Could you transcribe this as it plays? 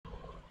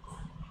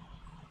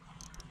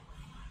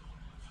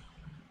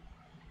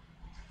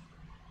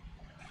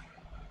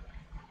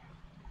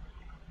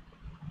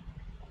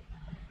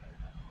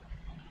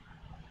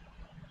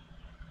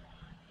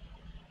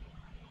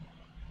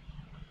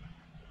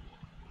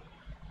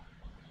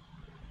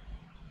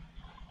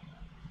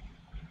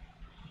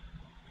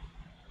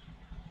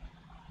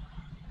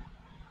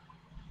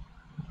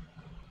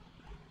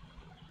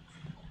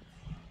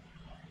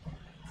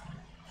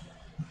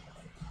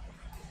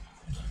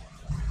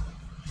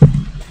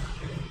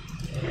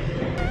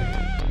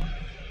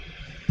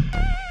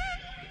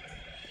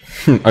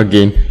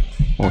Again.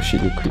 Oh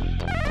shit, you quit.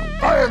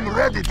 I am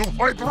ready to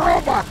fight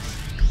robots!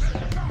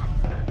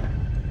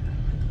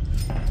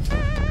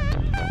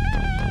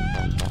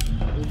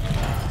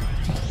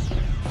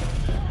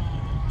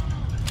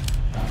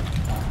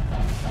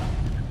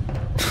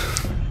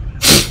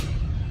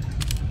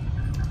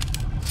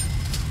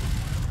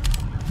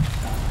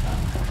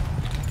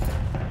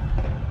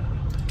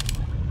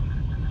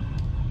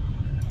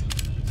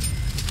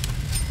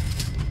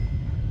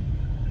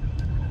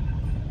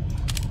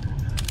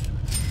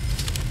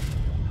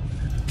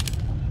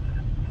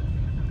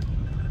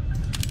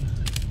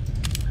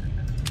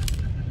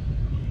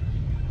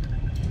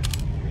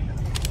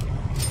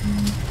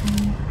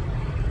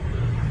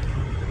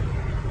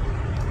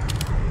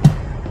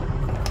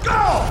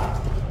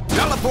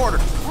 Teleporter!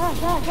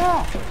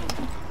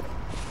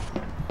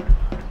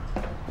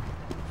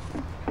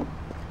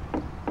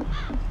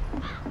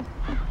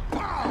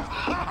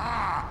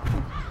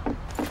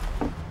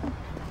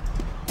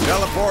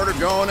 Teleporter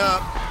going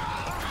up.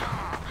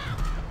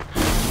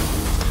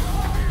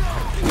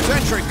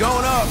 Sentry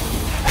going up.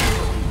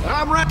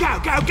 I'm ready. Go,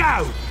 go,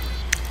 go!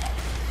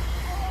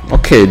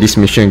 Okay, this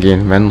mission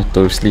again, man,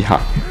 notoriously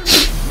hard.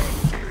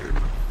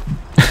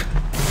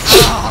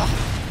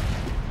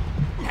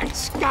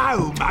 Let's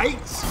go,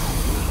 mates!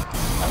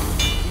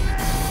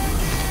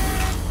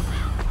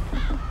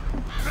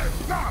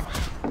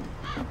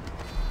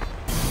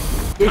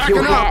 If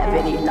you have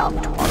any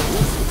loved ones,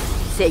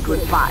 say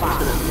goodbye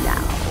to them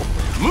now.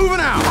 Moving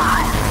out!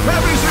 5,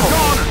 Babies are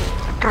corner!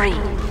 3,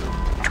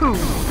 2,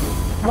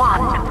 1.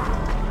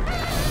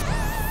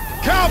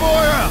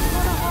 Cowboy up!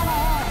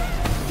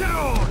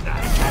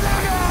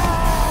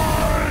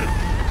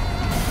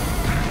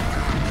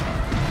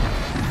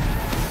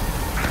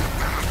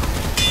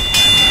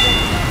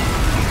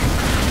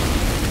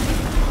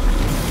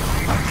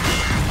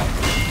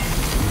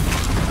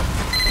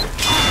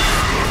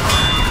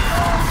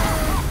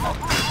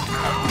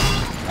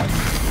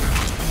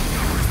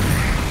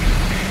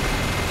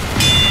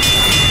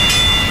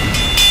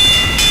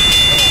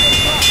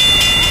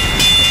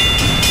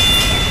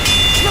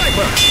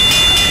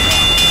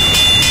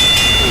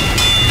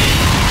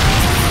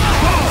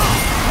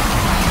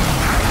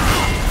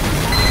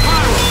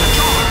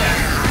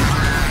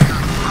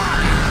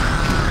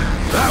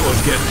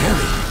 Getting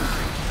heavy.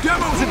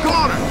 Demo's a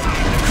goner!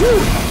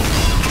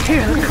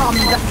 Here come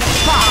the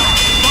fire.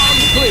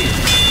 Bombs, please.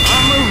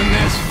 I'm moving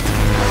this.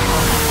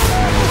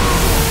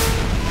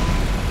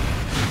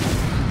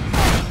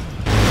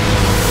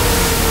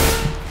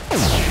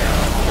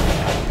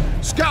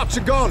 Scout's a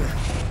goner.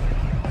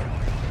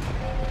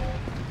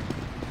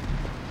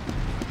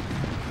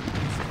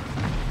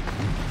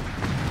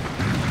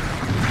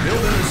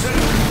 Building a city.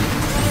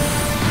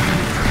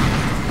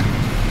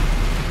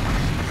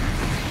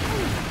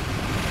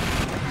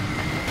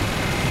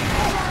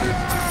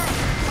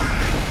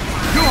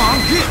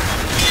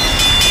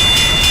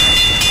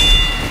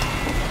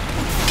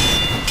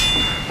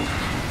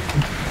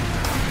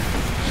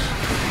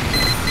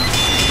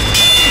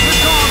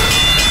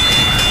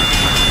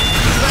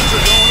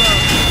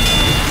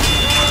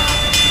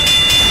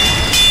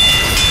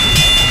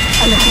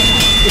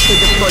 If you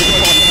destroy the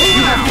bomb,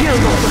 you have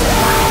killed all the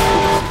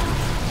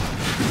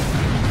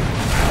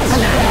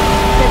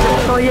they're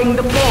destroying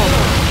the bomb.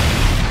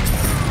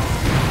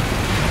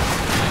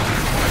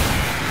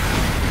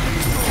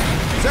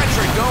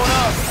 Sentry going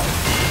up.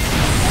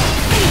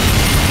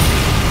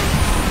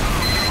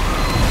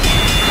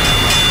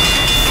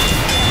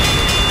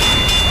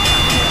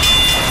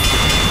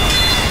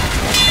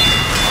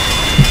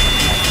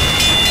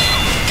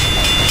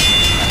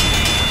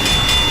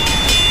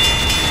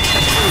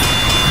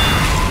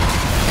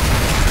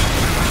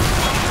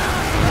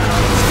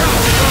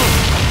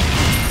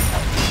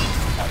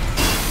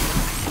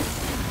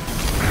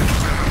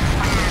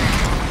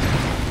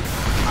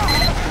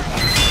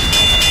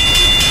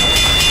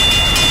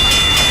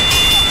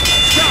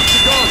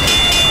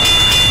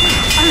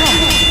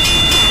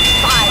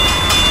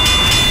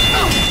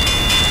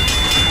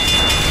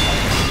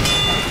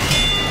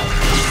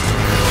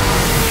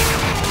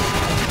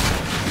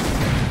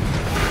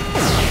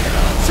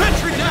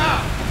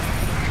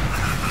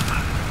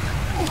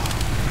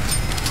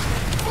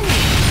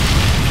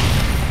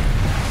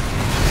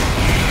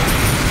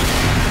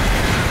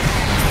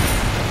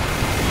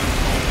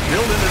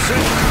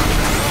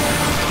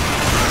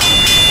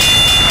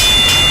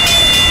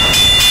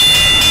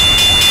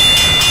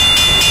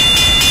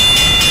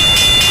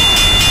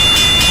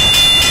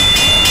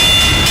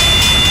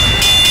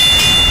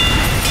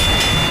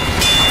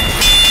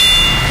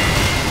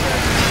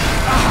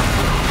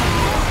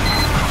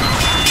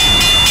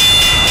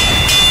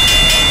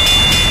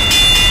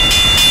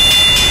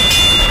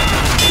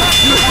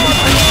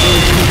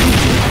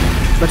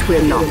 But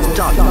we're not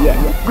done yet.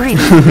 Greetings,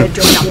 head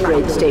to an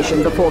upgrade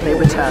station before they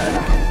return.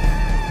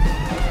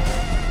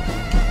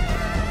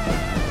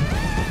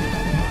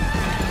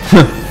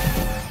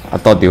 I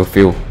thought they'll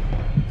fail.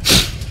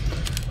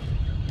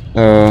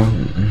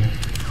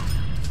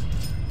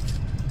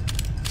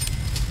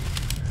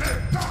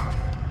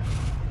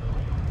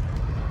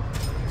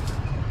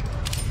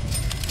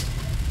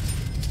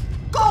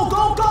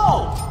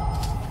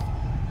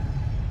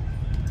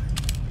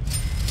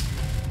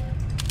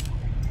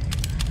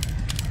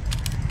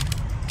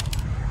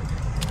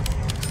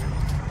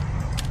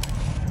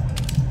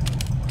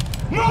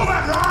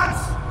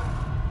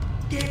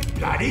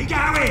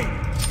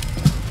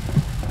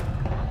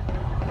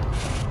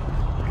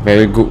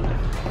 Very good.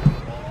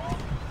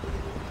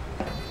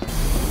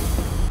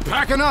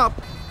 Packing up.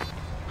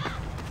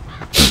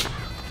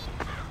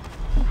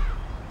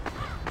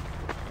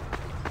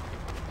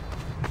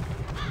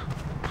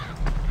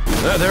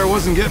 That there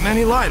wasn't getting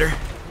any lighter.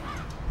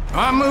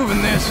 I'm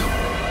moving this.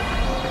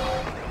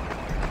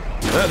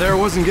 That there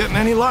wasn't getting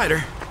any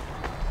lighter.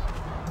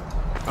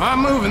 I'm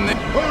moving this.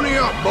 Pony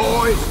up,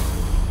 boys.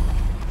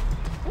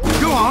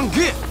 Go on,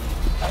 get.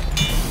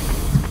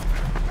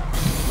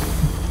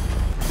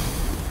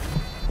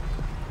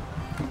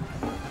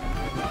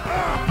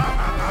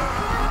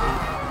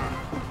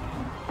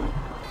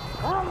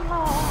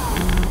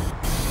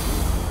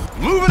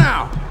 Moving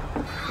out.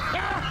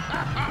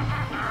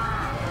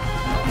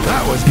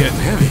 That was getting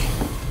heavy.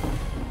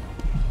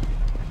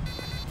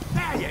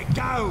 There you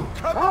go.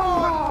 Come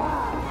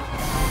on.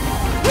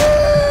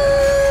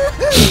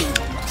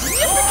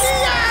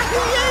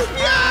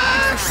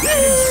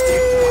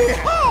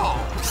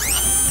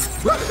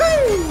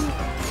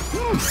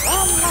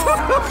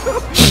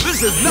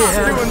 This is not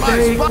doing my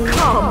spot.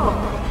 Come.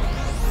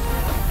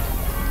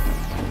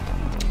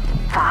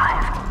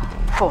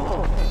 5,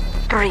 4,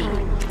 3,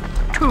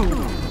 2,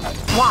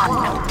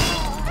 1.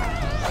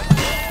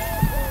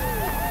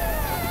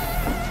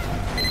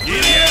 Yeah.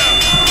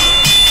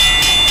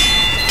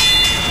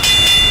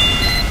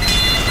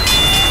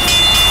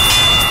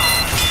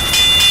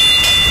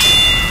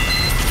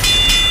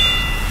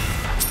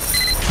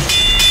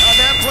 How'd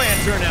that plan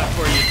turn out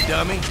for you,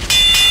 dummy?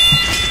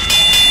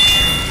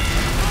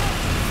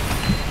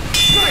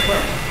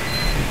 Sniper!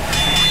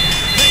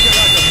 Take it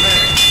like a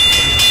man.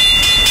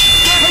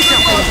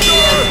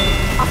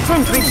 A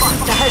sentry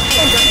buster has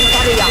entered the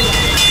area.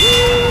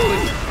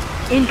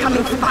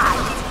 Incoming spy.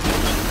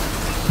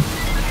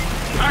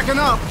 Packing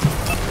up.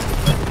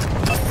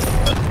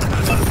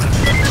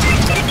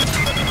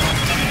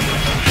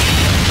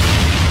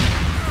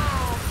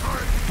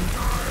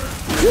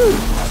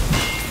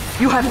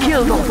 You have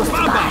killed all the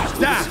Bomb spies. bombs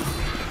down.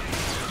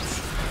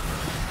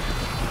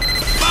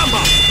 Bomb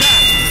bombs down.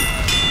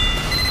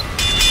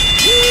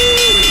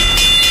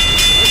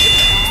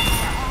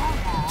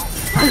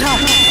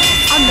 Alert!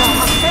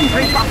 A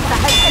sentry buster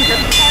has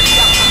entered the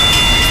area.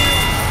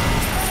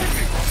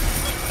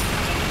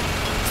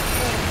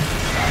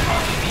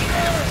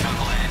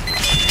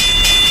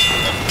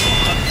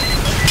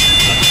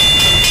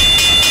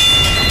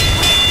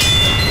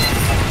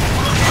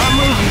 I'm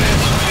moving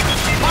this.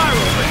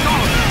 Pyro, they're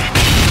gone.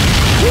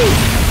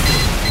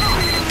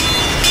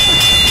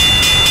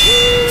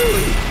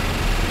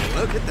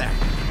 Look at that.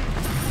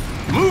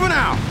 Moving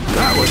out.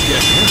 That was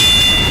getting heavy.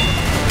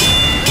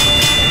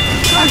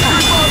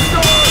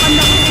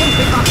 Another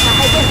sentry buster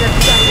has entered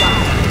the area.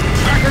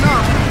 Backing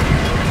up.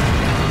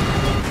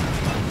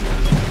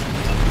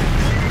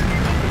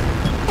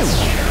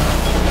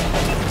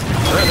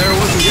 There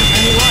wasn't getting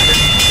any lighter.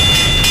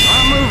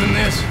 I'm moving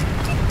this.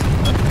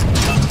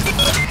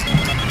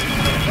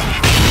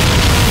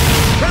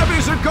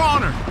 Heavy's a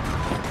goner.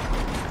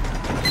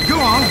 Go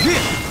on,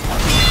 get.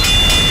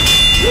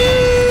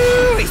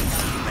 Woo-wee.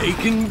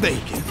 Bacon,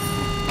 bacon.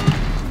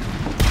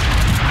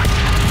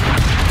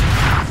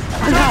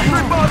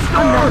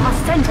 Another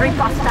sentry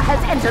buster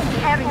has entered the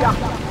area.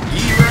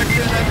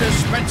 Erecting a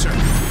dispenser.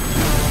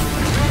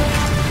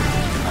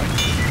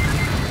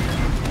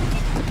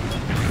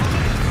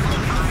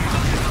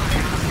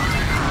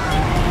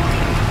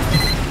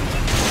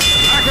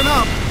 Backing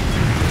up.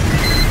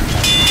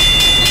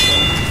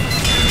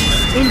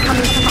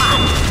 Incoming spy.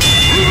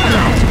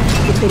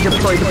 If they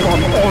deploy the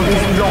bomb, all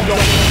is lost.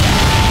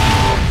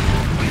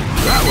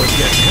 That was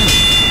getting heavy.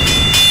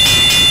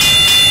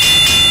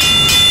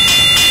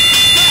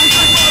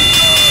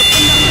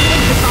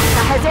 The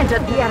buster has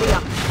entered the area.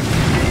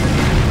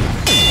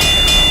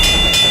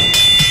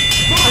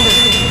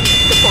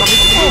 The bomb is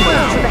over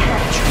to the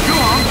hatch. Go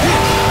on.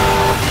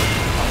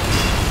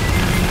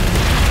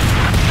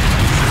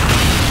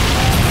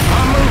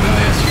 I'm moving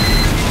this.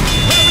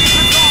 Heavy's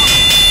a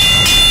goner.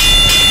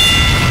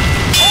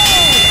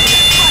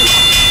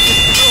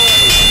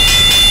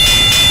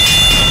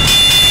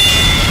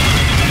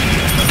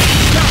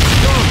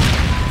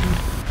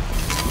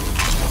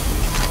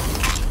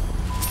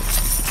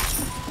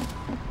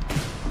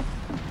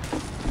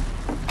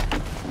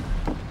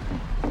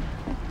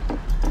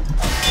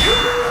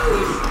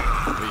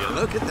 Will you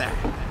look at that?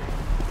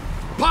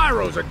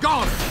 Pyro's a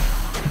goner.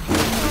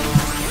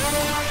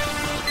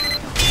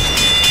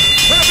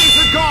 Heavy's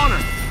a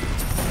goner.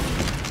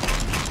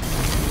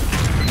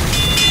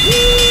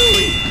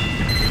 Woo-wee.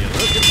 Will you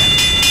look at that?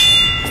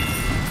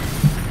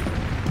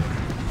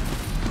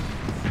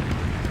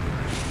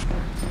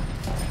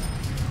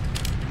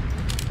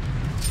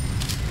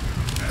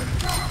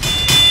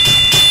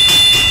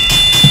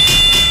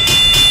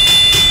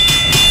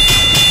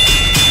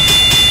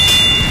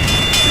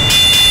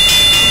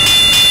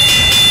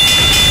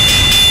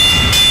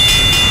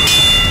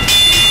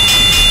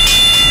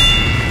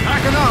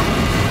 Packing up.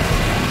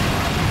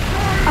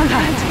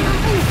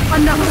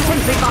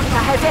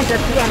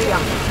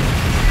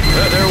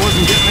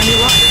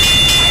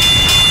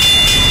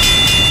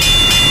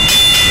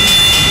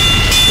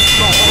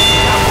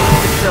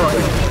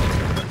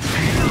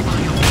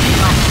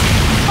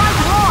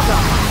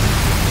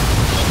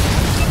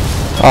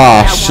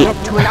 Ah, Now shit.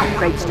 get to an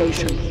upgrade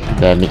station.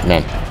 Damn it,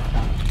 man.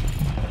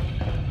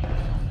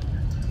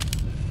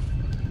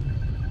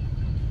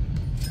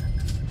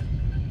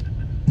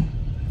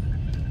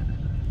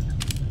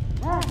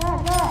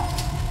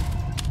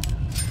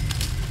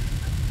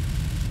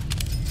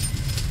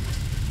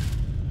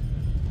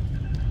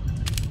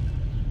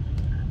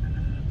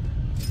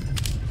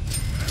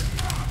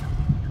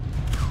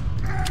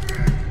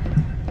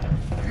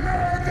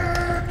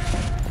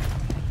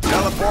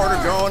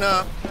 Teleporter going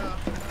up.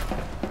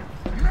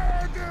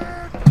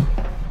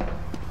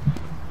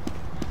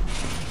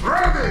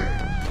 Ready!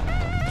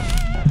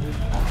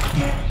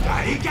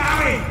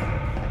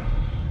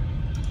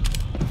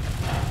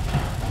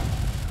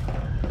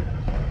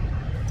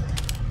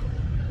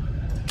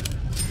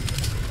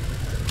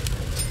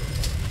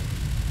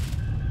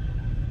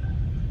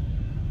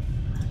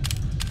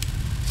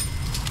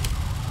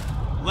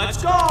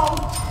 Let's go!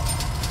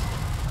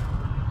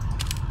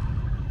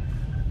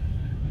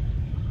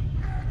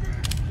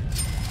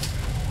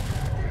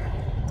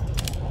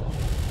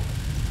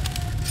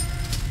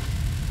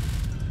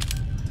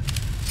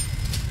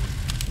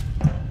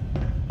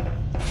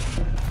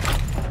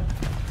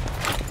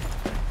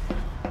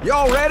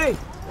 Y'all ready?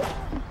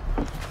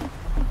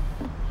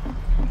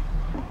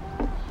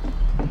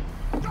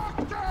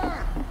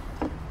 Doctor!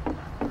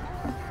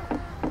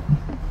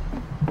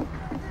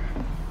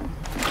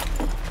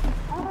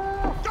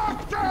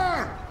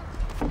 Doctor!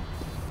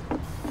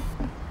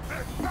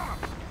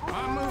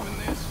 I'm moving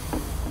this.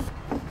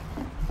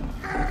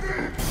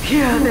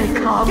 Here they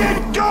come.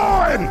 Get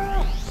going!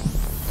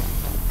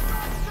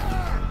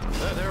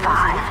 There wasn't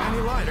Five,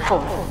 any lighter.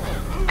 4,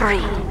 3,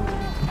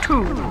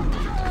 2,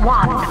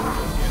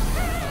 1.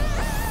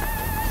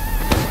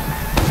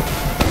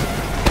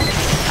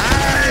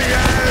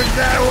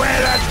 The way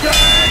to do it!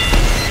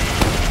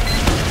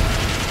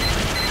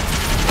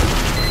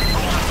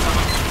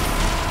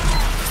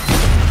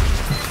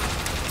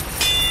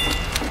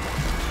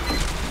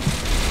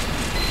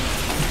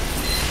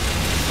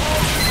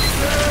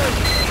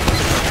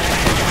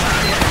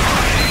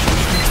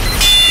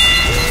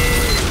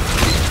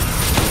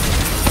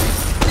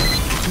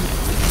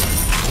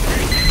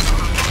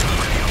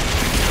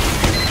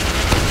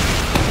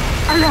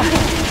 Alert!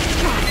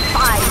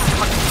 5.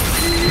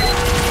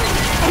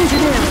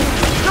 Engineer,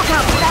 look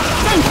out for that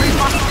sentry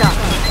buster!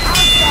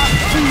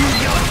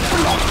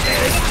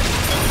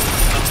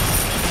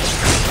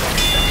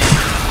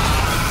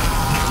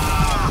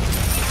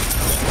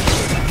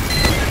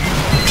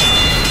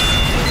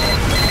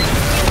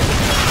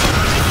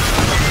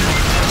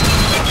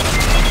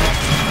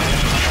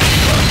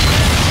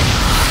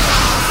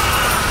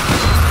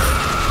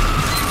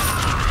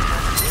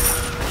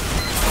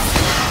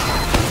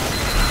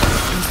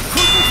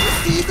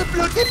 See the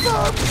bloody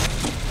bomb!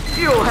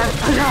 You have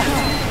alert!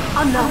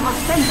 Another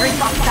sentry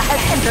buster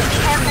has entered the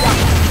area!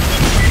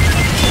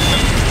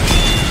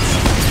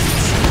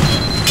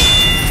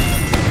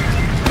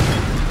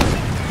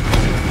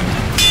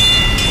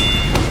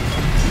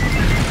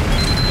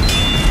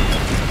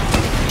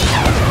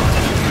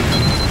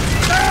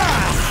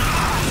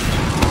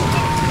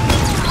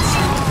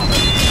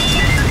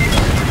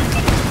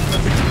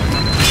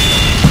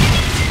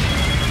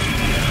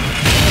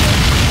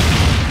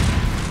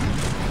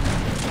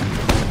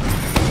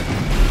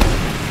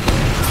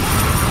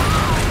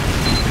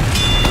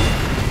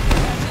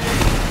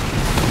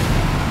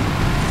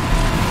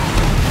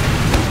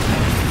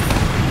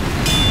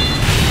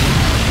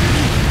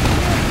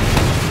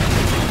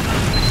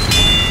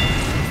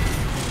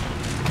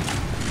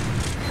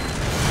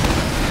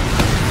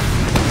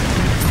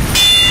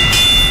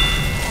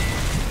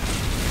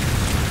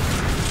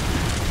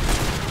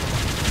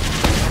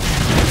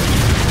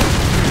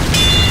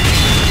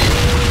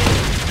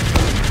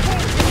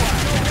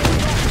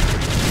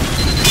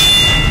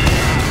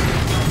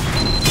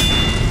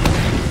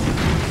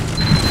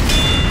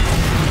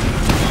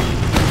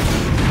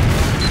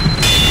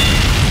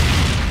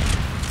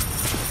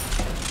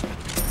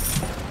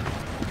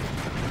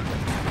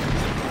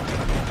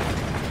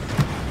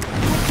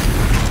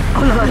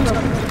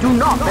 Alert! Do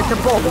not let the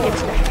bomb get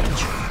to the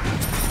hedge.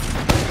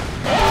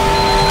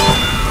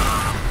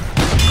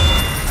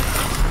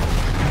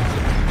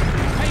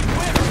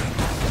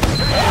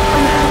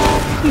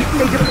 If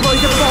they deploy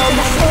the bomb,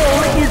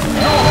 all is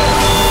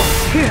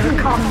lost. Here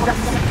come the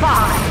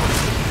spies.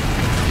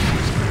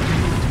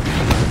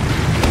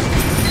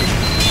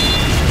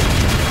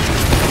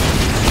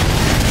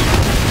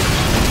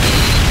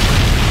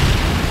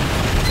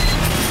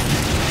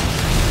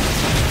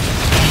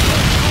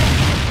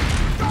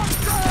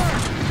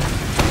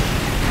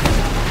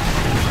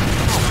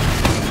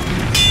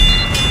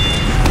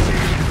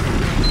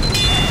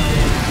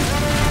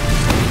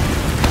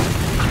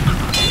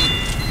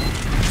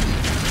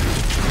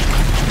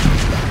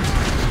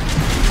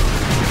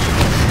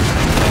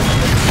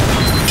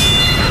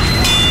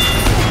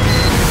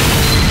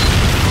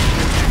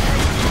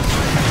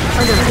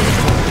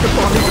 The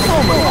bomb is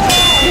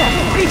almost. Yes,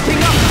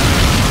 beating up.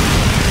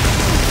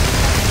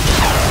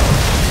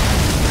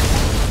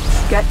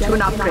 Get to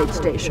an upgrade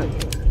station.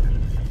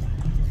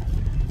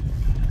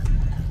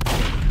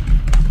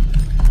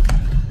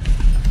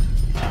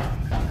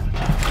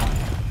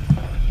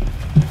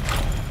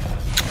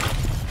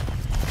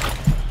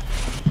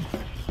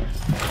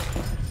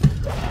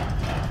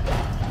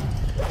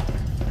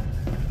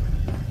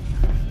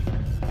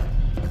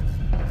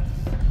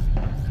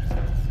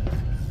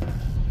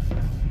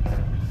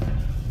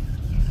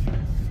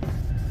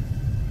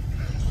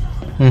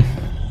 Who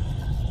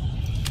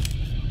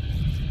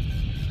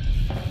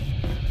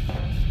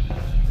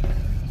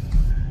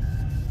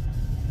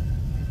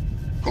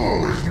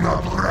is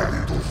not ready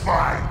to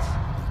fight?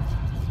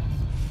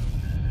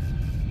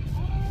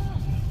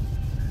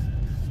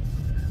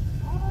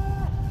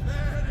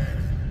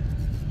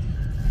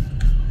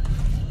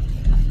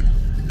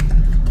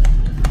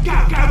 Go,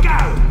 go, go!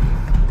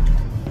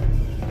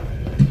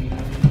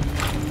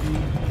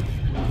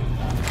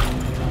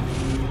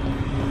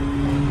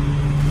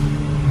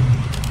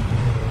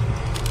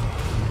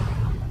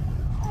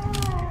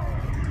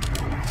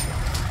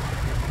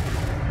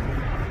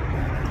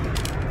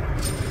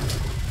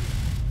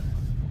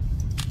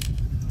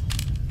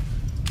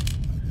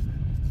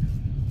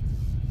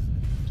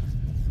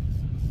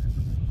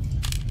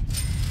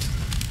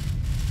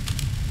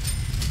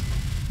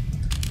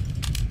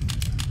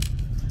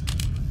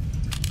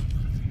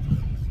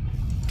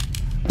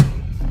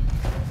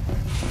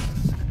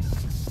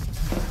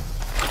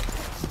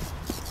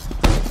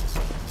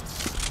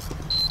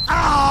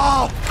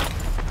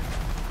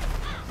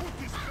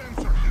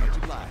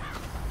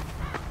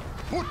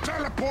 Put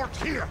teleport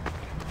here!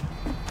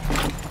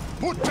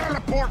 Put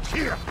teleport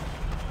here!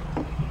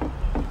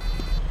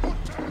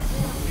 Put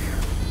teleport here!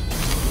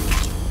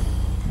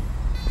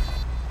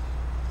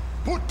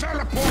 Put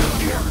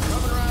teleport here!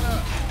 Coming right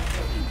up!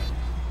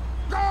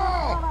 Go!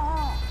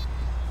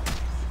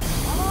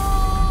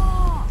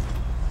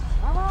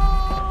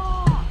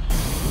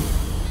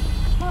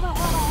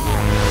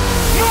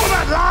 Move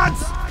it,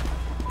 lads!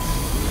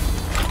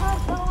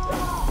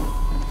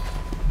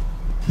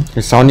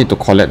 We still need to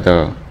collect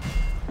the.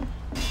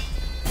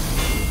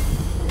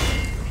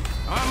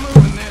 I'm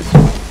moving this.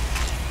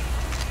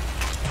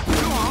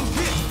 Go on,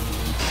 get.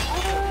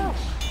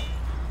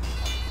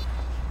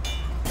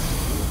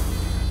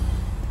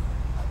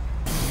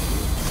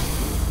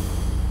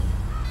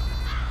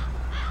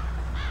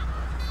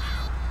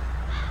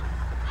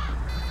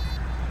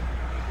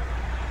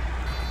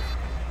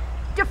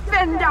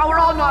 Defend our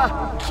honor!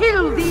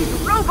 Kill these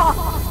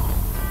robots!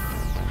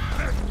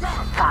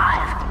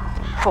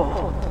 5,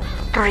 4,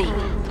 3, 2,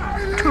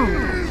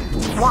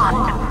 1.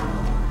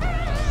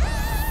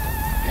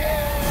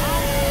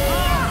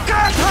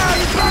 Get on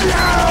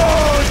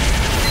balloons!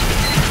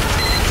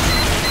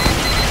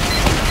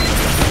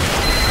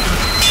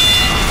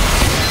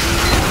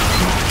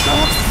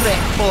 Don't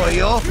fret,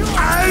 boyo.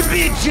 I'll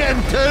be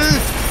gentle.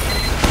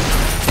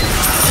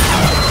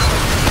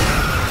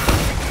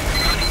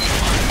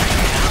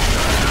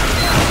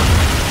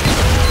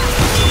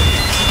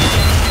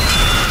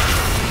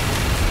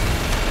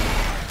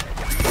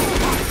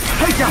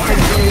 Head up,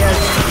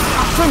 engineers!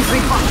 A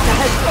sentry buster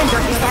has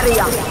entered the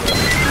area!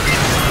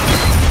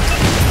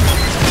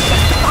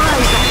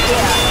 Spies are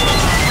here!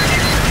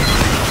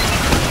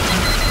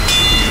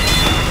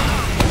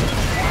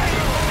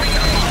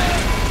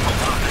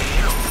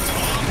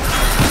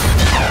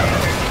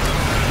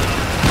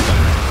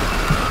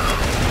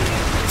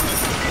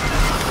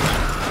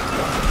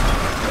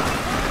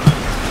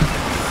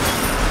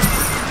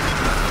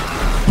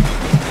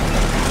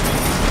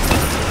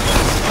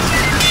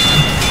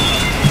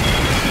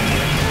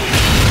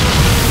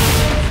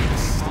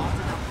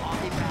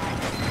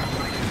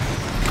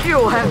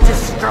 You have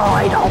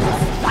destroyed all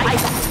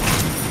life!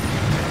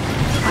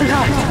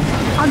 Alert!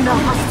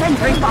 Another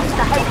sentry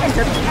buster has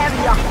entered the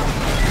area!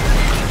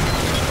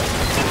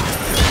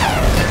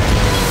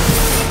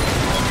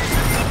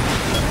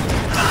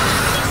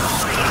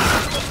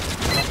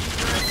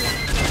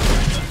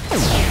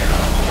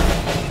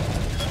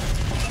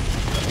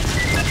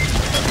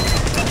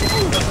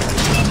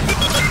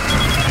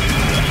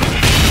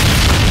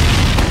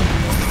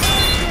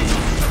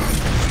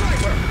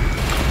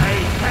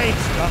 Hey,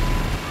 stop.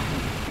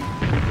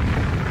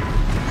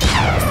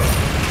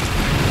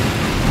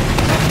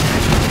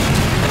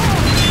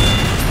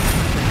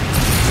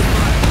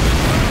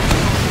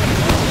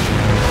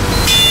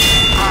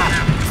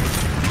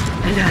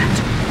 Alert!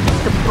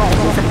 The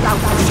bomb is about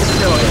to be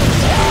deployed!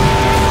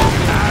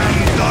 I'm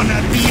gonna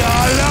be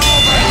all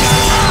over you!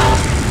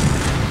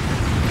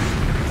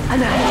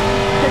 Alert!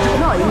 They're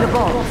deploying the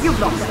bomb! You've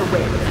lost the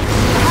wind!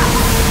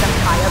 Perhaps the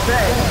tire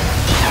burn!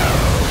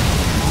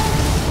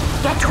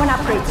 Get to an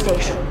upgrade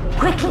station!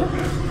 Quickly!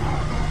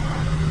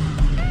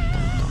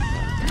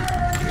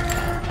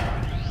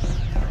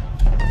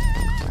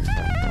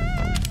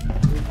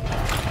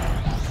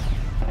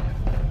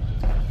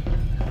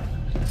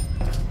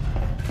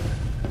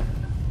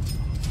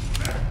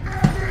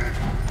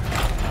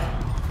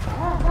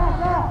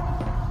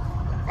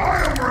 I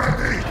am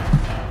ready!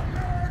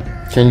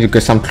 Can you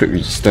get some crit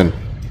resistance?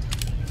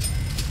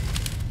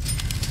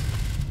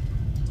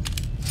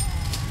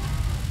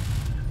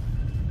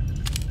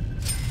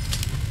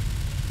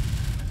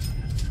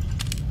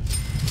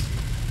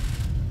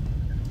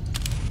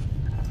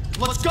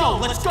 Let's go,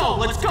 let's go,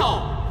 let's go!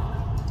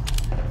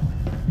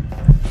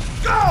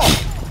 Go!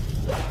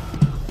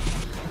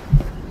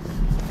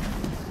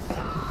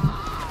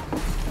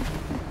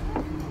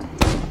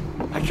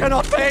 I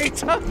cannot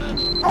wait!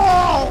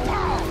 Oh!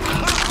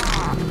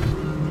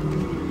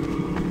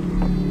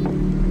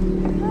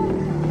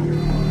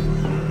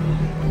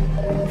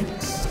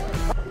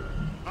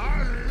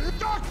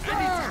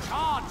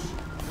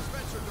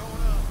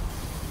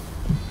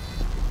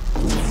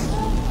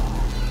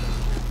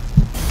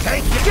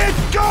 Take it! Get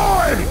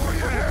going!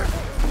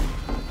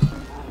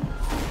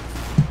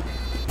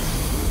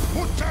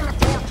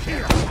 Teleport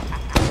here!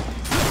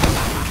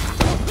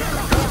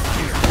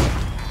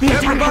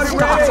 Everybody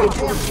ready?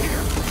 Teleport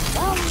here!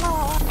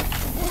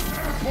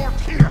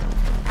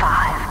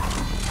 5,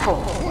 4,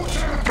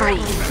 3,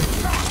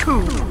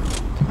 2,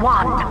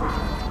 1.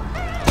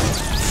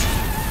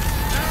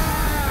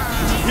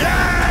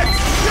 Let's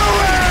do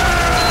it!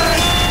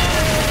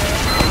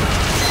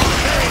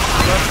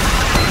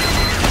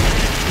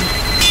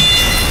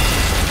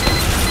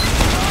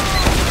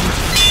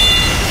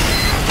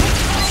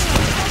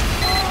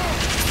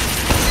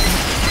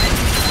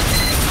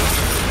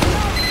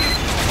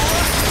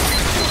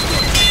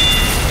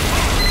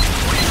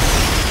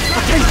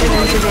 Attention,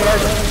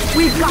 engineers.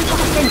 We've got a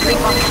sentry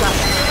buster.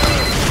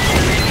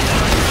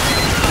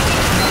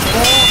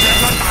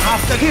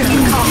 Here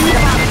comes the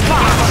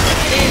fire.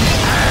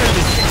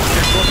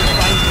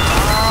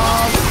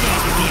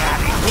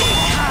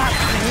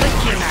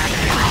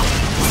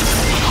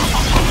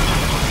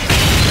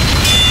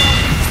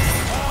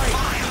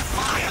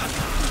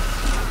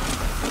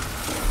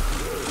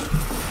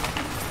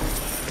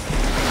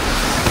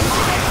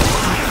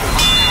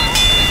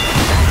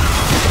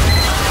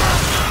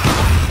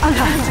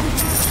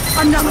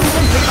 Another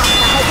sentry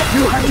buster.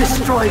 You have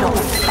destroyed all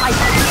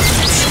spiders.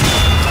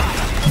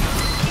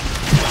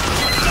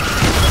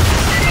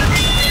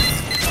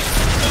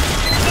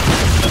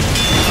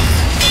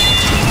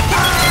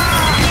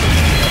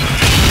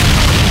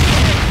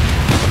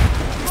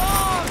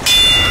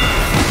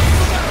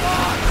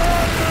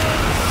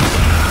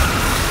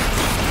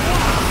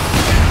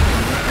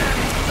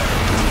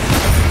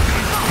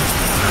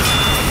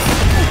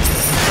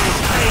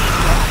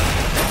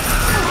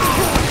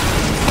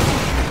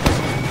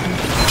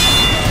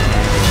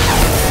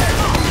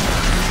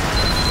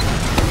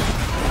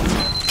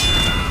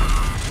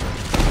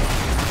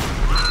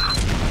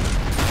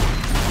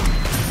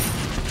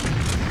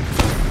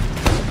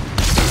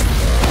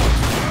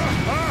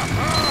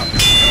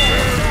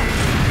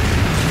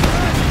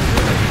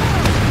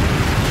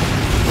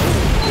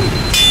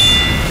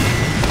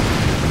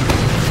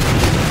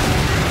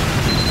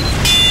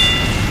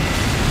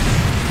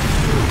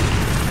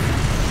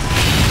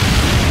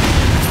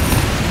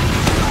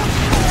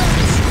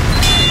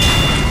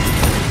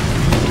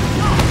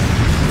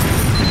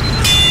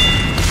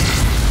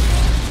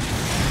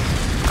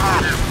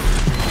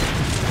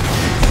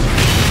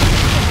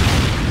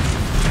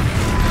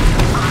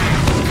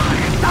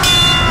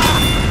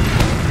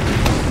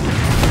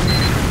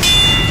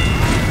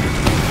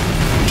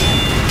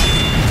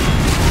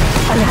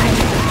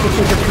 If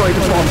they deploy the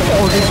bomb,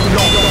 all is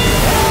lost.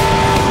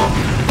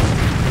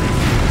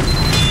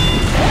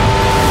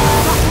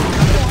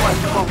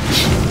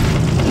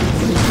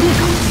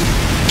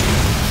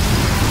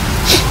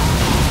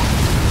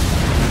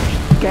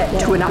 Get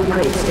to an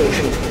upgrade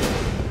station.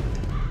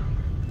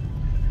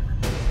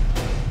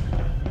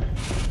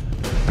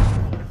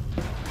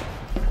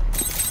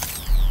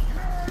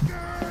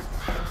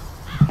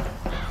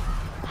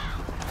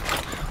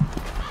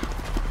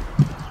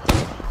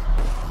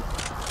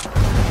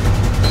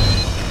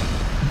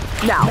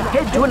 Now,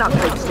 head to an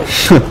upgrade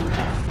station.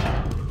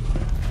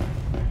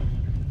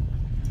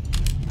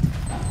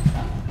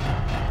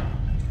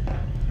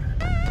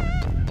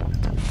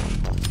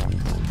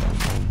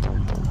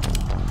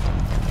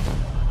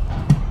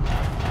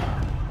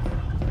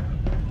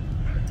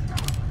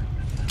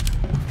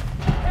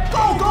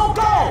 Go, go,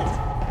 go!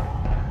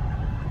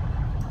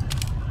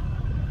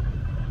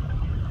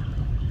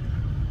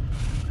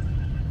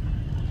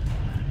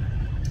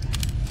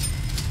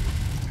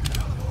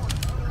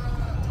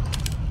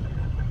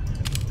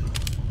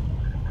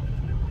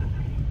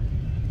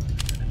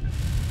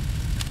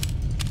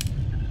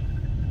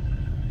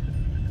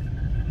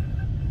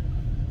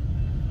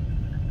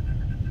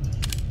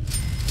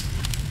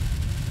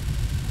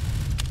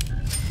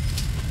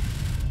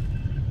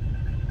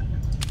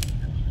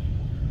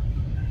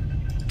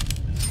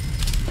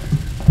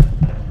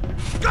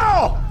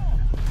 Go!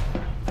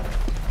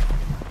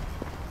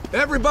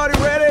 Everybody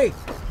ready?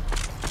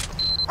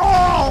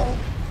 Oh!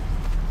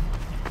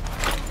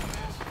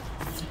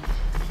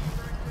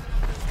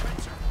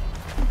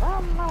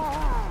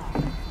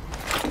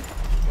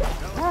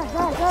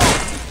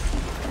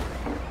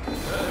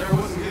 There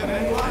wasn't getting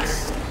any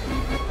less.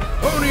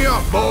 Pony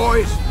up,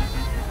 boys!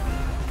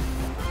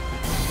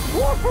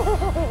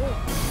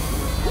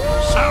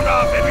 Sound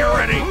off if you're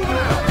ready!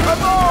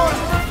 Come on!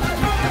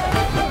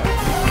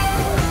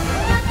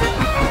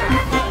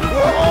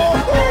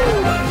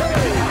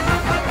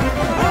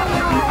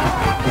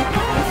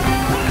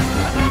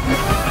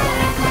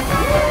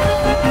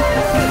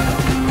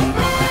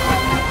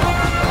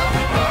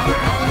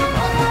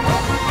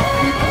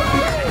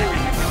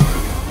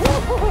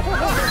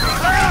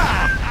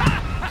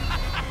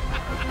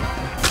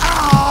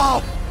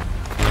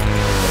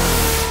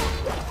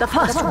 The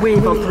first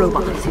wave of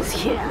robots is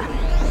here.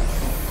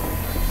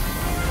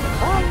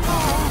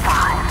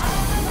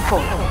 5,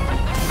 4,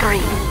 3,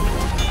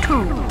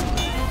 2,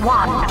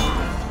 1.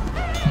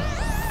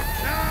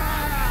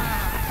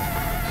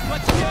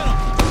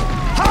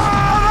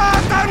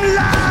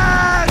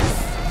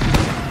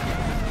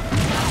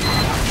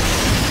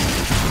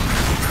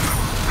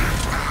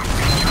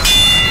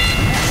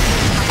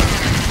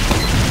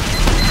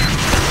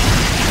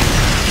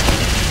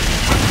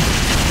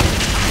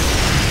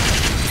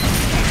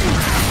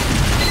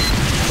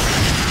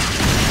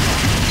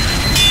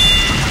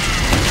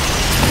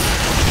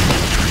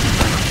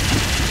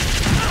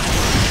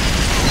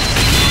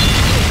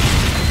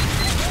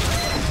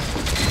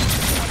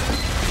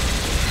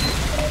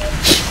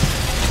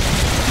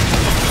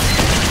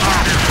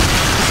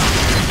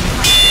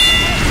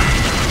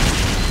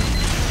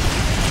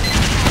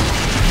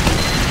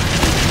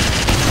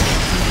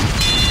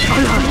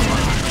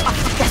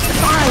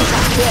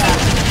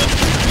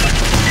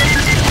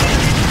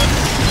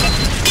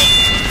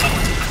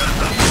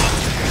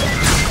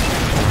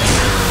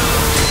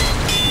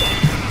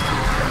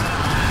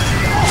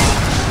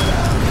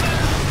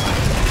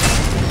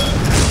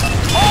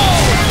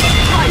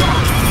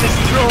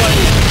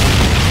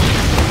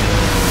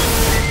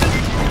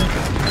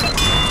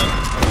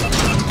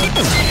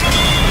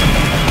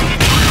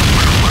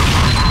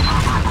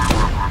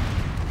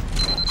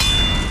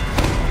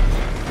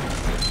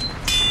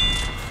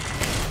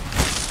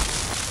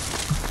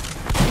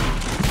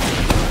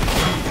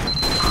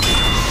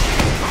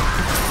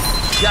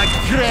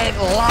 great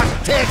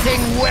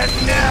lock-picking wet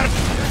nerd!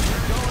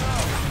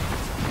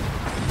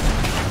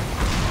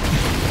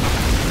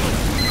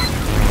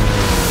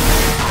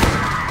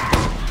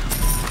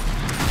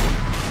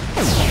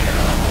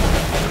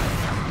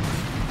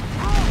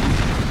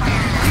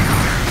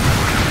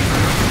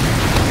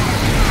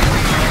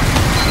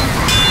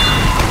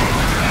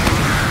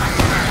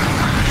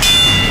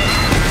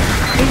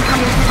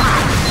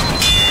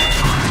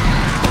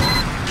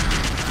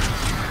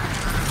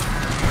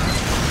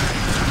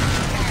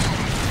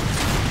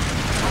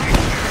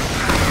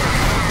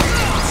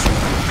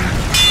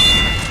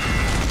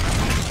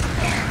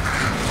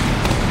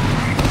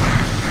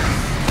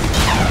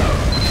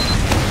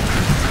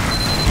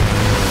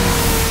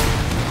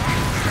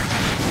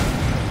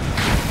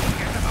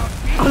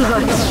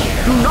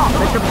 Do not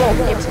let the bomb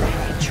get to the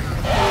edge.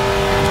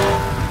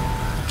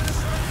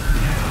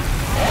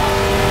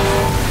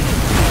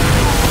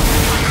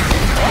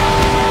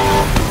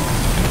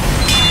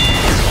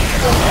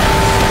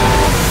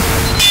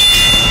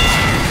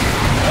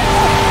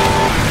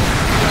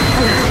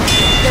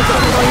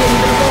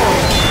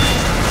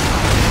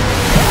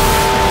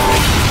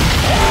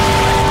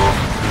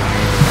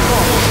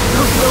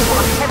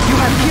 You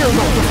have killed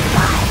all the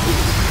spies.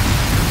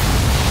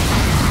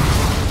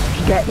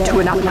 Get to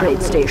an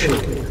upgrade station.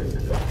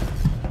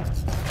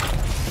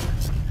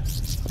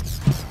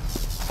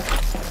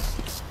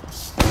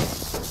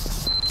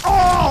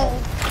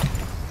 Oh!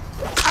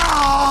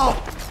 Ow!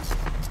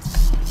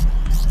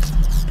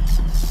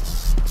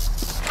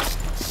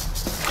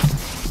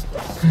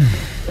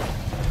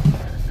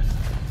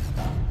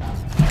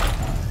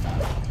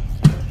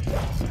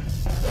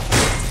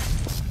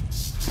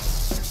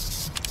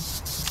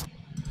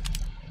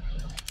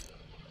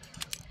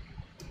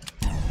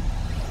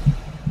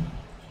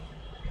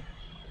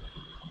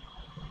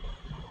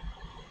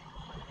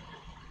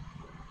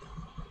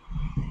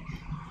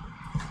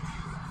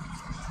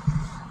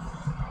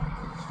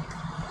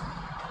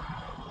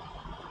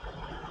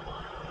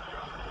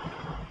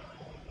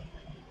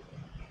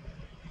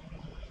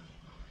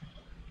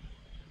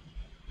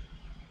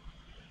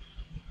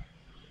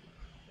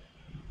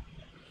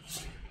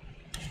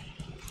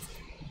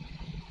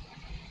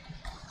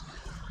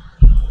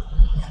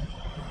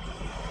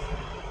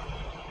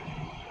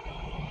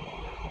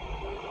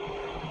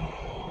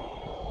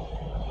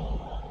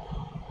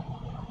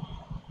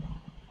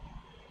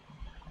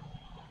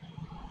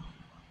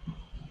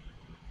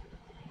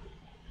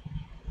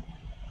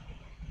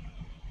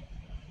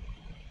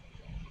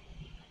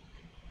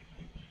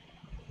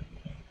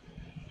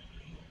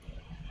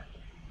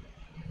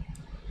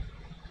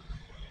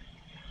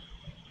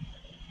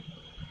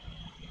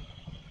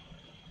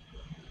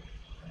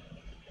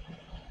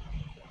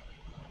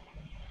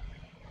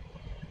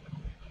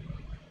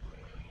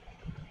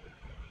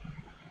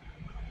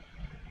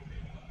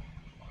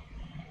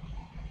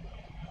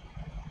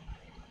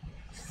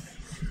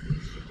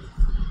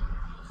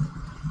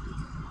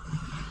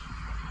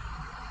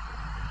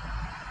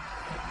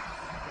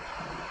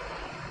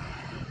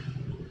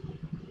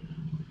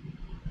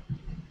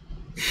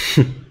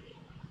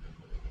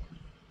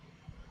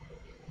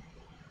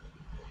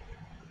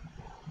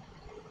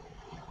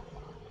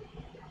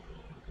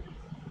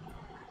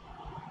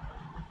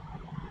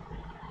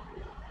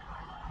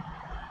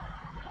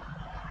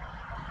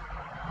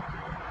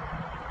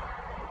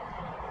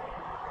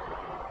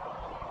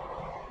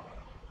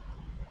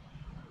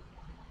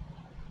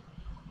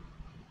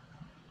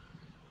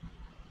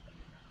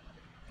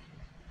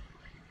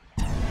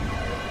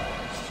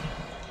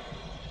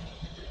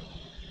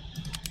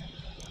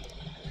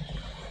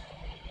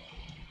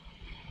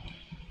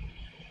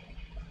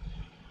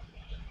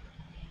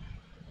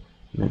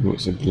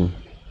 Mannworks again.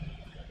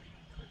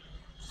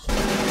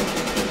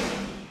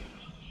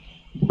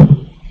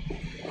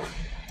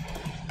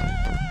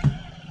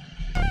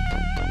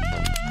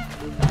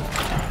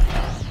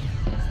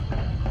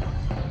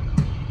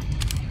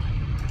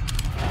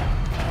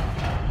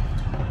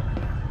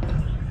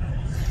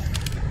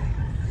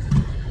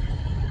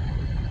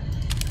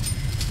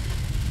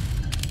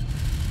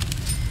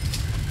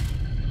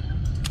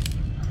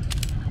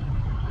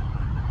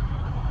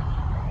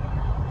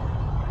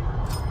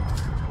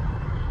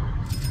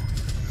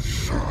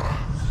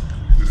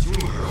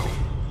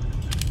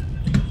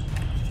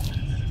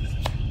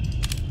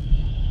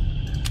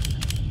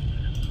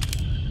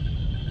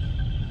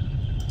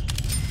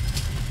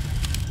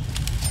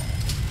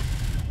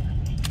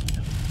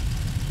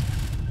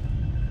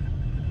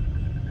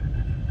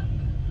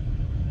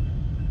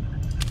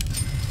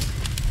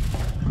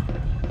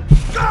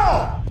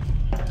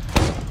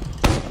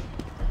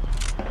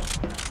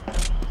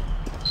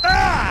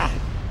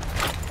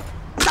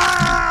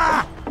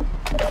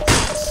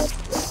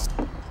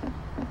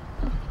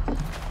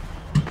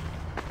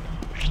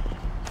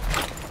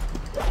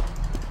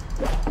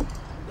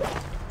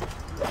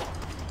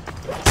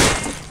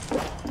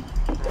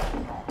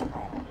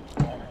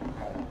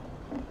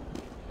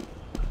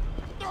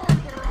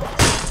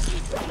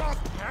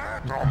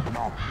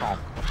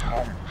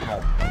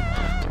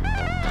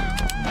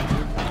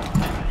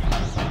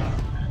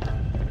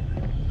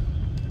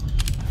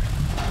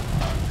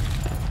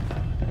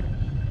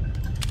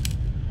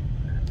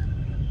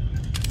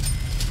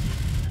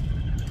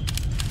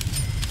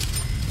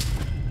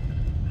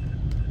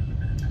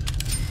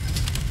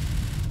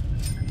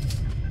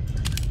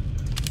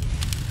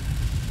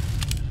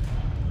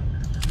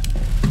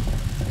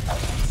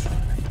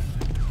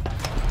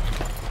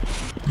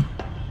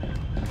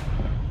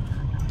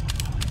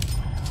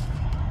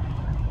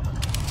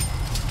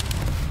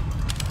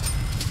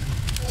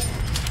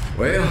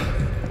 Well,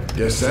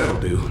 guess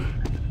that'll do.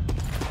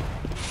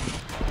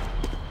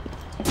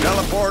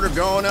 Teleporter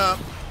going up.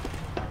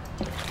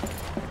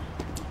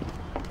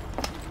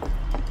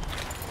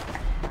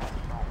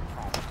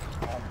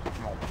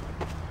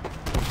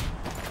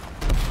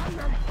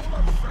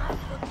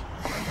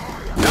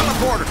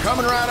 Teleporter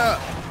coming right up.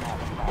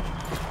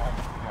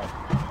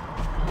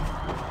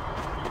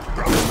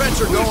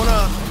 Dispenser going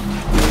up.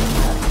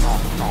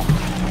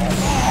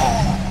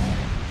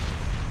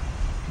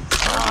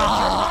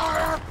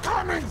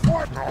 Coming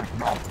for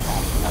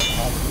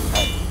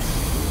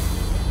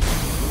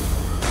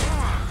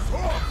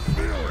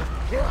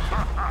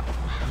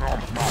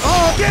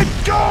Oh, get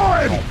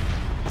going!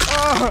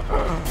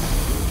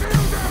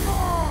 Kill them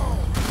all!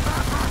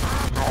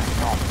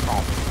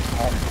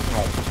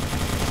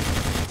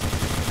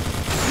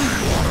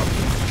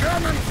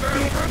 Coming,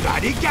 servant!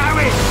 Bloody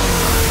going!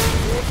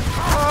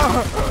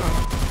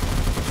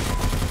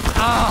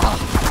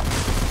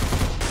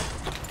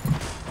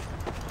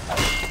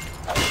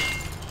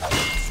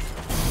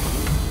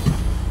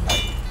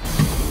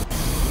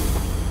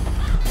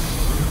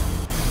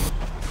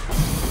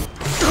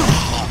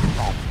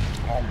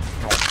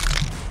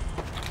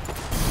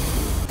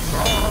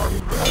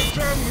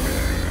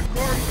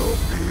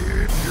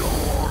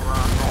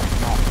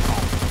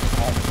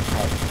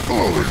 Who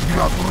is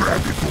not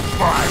ready to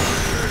fight?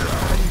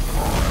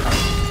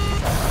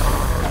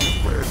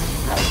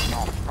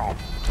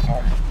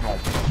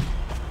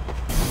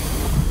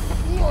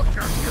 Look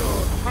at your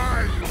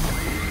time!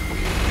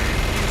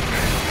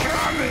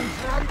 Coming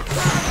from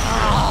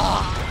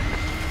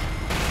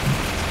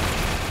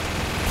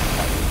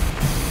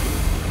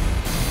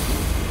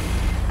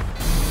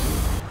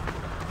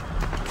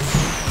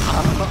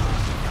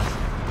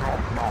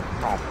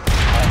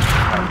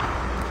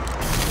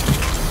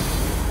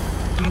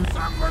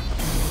Someone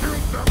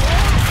shoot them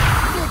all!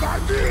 Good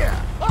idea!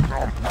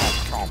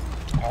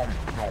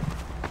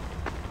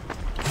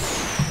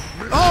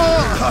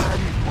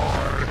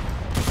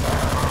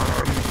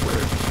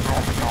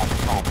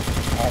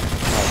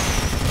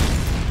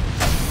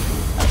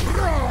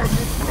 Run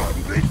from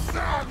the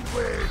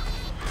sandwich!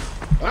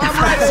 The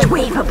first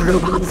wave of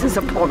robots is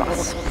upon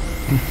us.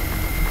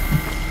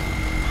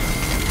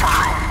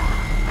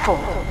 5, 4,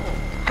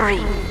 3,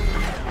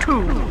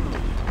 2,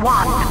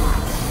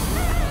 1.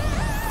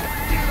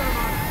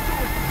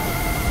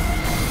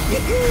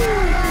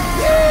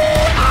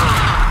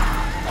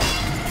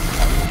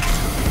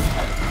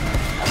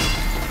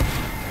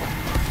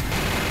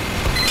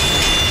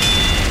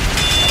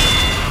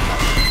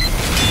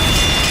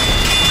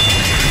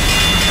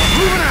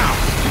 Moving out!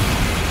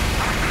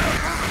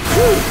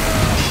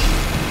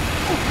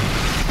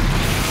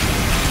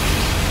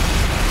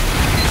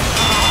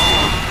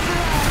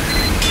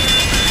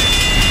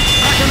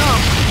 Backing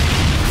up!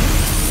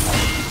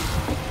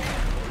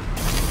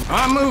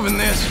 I'm moving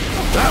this.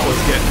 That was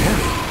getting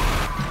heavy.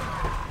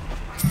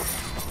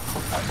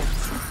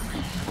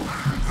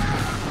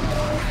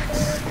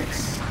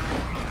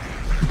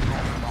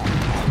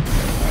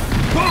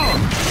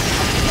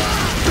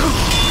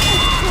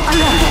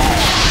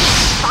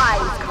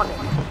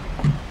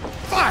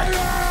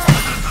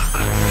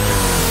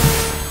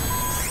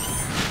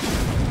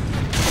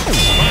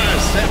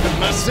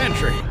 My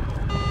sentry.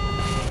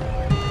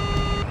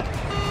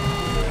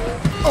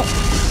 Oh!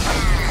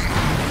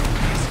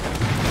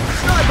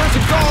 Snipers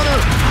are going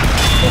up!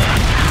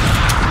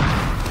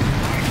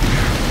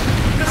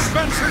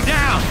 Dispenser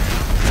down!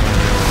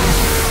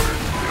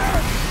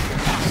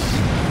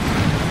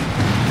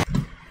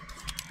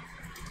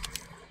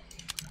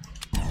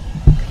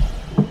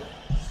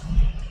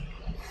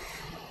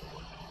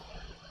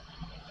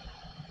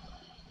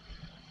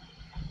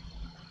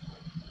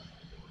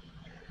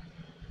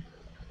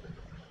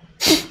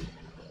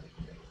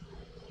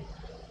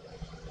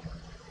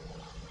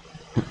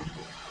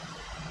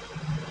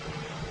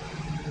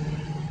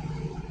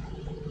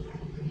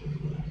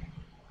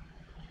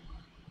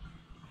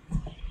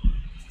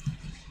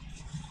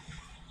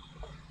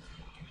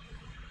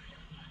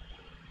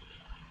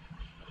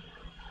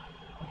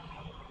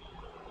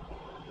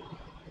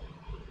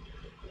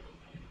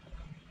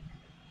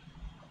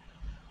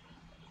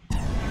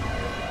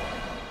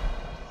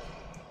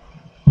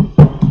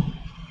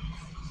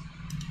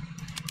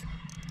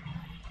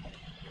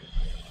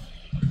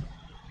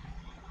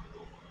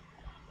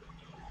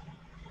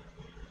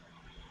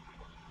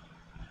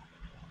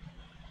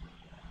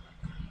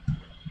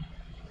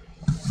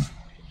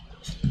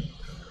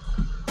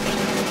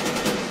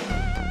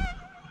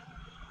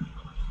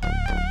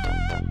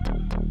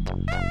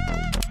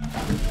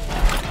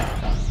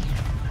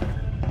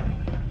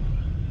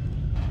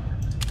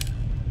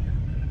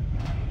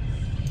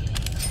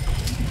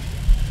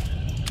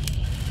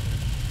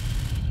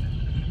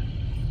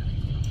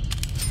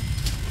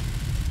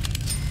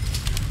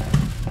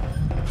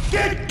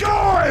 Get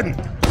going!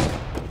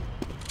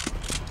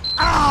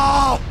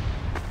 Ow!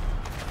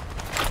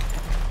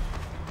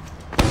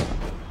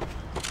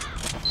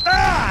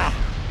 Ah!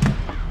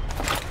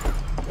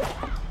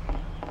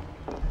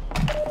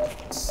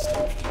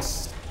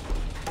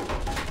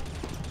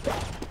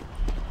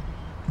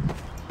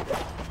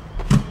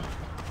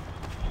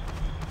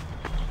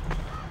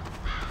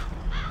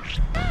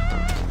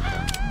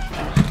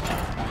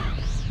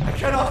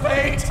 beacon of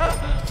fate!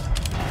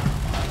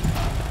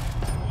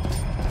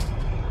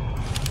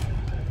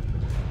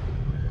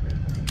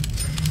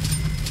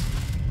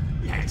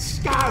 Let's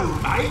go,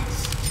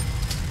 mates!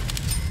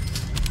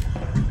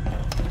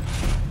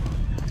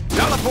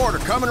 Teleporter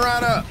coming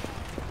right up.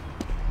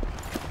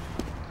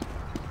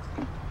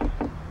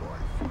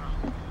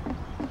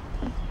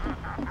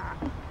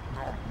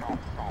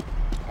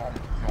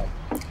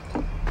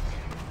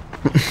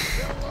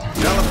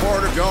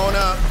 Teleporter going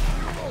up.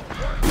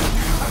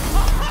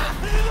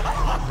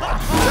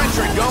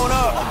 Sentry going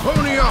up.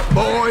 Pony up,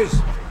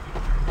 boys.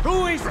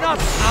 Who is not?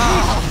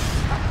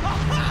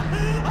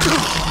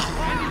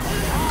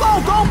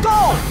 Go, go,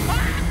 go!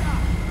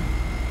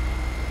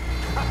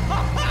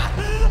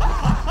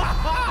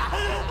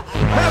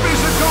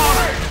 Heavy's a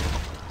goner.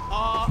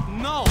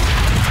 No.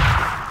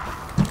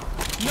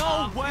 No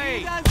way.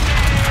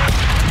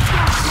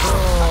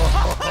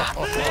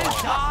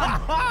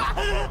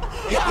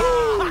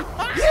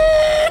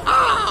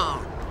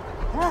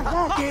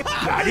 Get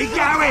bloody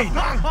going!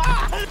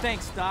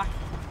 Thanks, Doc.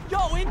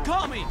 Yo,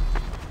 incoming!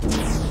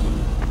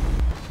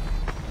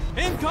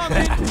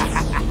 Incoming!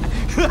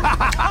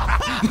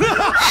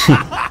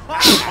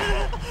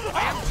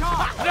 I am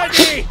charged!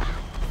 Ready!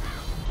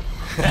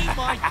 Eat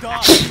my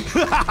dog!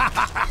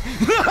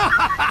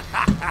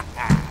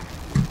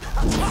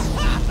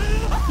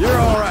 You're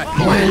all right.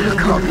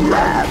 Welcome,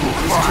 lab.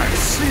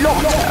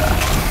 Slaughter.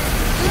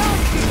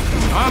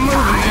 I'm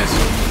moving this.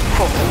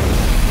 4,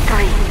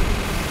 3,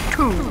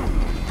 2,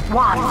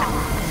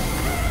 1.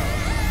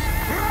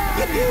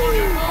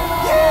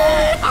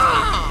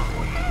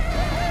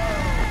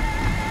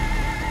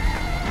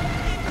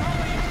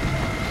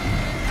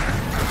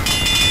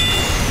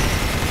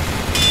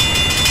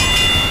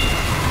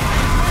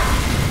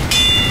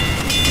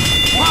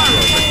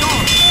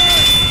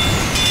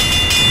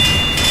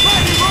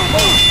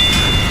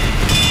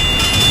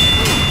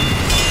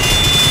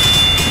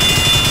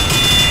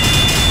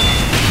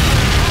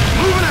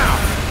 Moving out.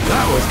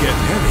 That was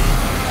getting heavy.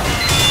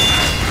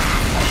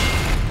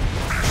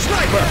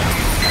 Sniper.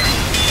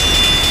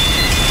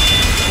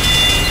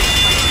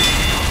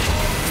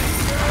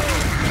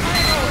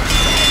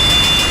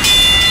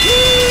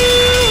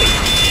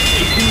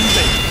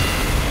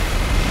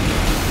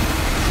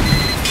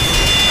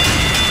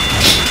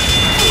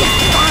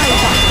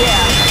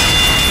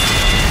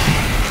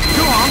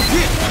 Go on,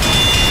 get.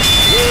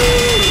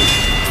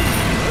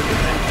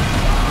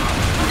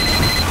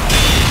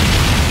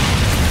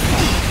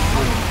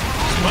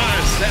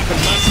 Mine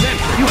snapping my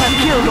sentry. You have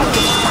killed all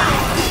the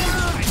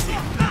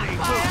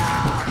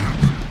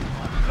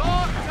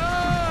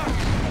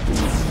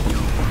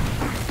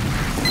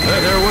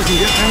There wasn't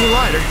getting any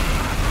lighter.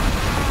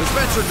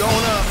 Dispenser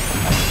going up.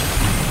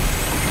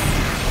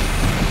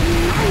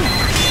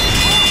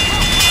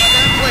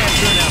 That plan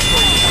turned out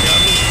for you,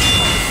 Gubby.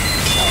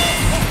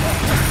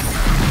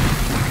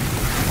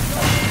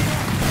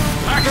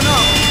 Backing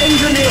up.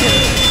 engineers.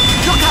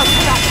 Look out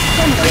for that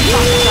sentry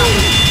buster.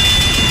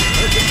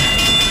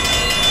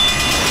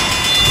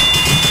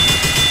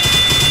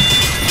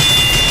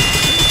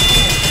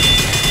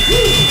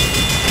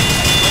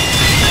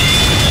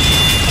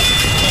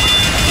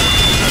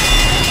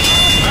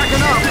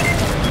 Backing up.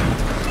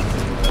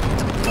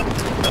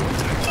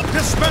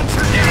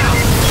 Dispenser down.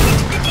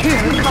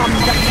 Here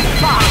comes the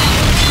fire.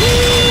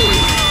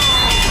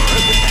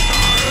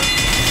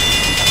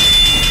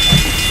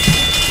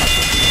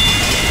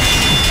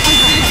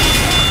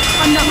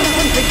 Another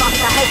sentry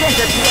buster has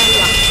entered the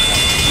area.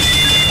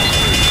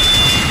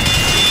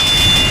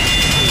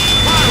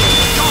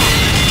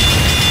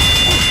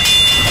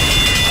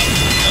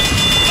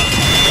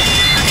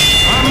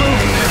 I'm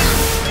moving this.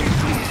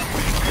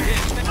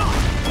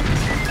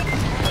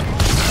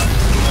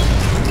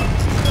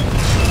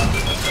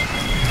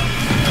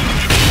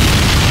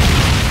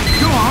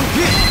 Go on,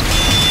 get.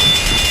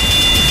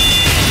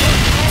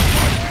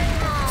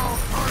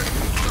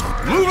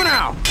 Moving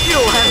out. You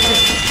have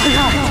just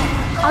alert.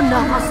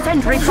 Another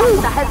sentry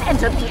buster has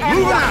entered the area.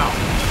 Moving out.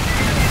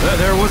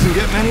 There wasn't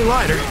getting any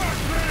lighter.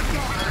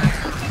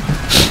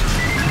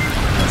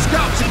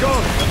 Scouts are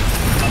going.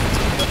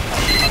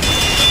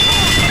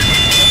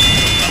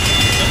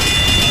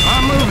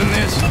 I'm moving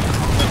this.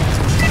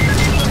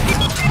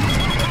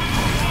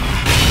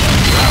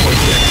 That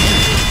was it.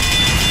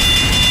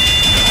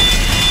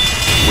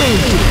 Well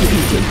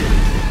defeated.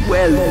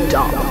 Well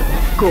done.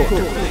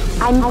 Good.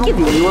 I'm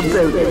giving you a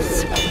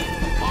bonus.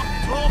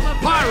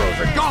 Pyros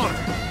are gone.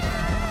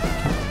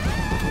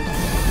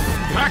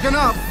 Packing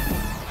up.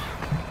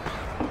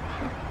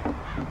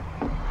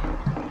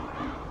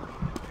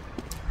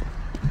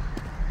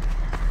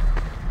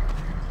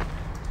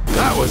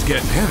 That was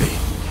getting heavy.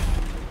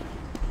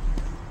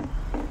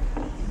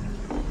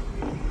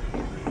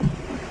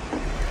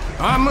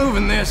 I'm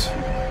moving this.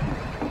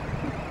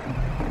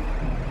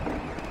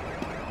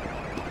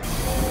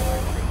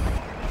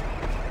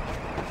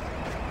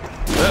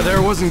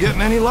 There wasn't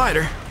getting any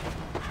lighter.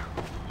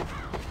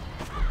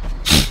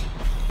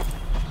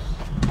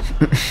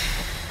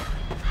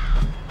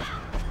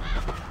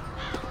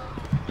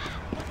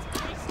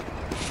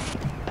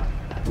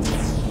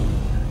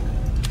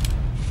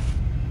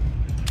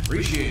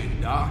 Appreciate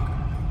it, Doc.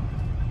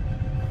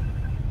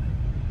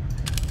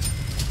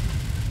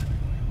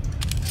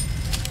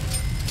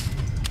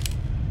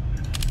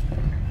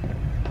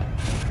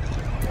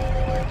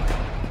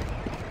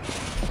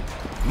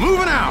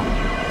 Moving out!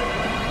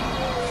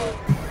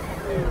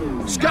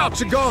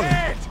 Scouts are gone!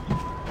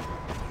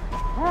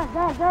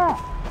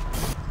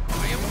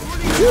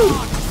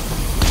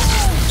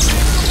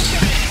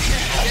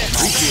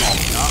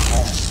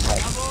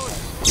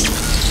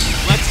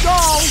 Let's go!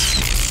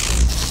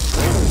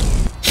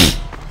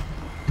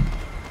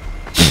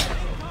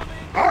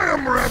 I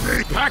am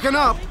ready! Packing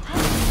up!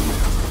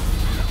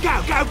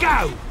 Go, go,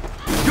 go!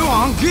 Go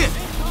on, get!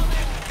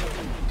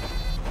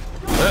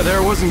 That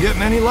there wasn't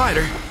getting any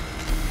lighter.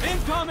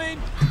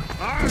 Incoming!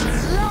 I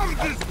love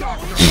this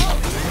doctor!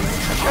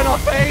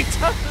 Cannot wait!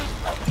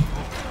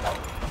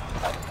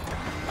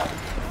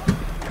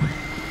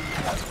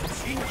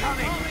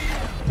 Incoming!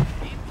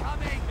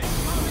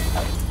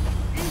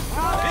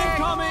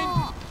 Incoming!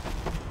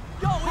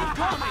 Yo,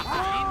 incoming!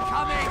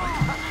 Incoming!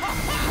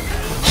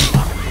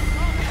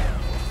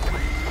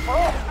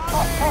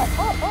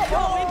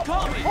 Yo,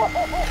 incoming!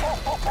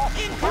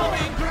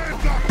 Incoming!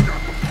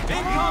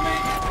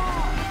 Incoming!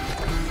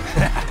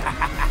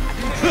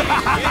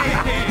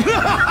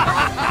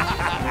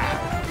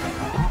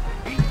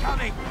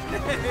 Incoming!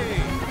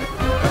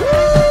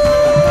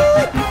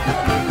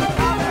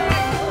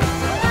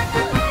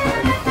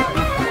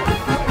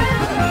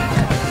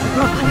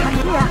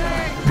 Here,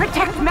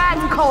 protect Mann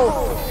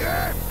Cove.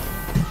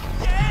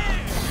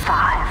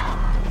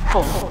 5,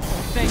 4,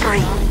 3,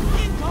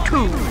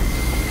 2,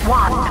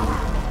 1.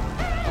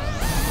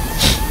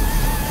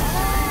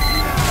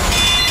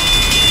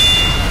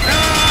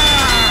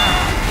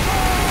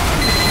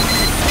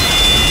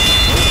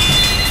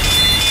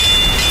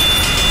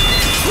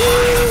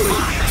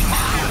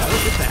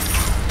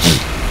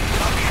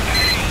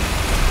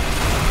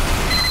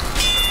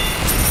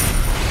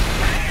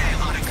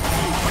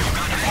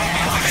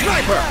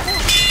 Sniper!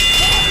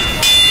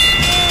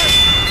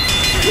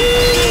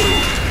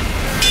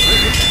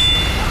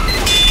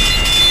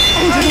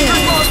 Engineer,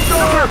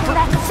 look out for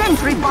that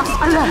sentry boss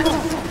alert.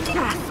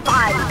 There are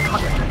spies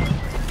coming.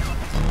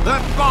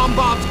 That bomb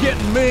bob's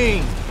getting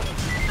mean!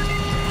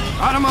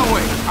 Out of my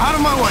way! Out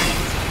of my way!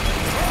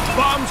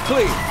 Bomb's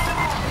clear!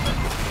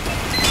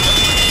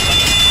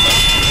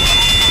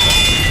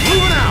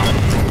 Moving out!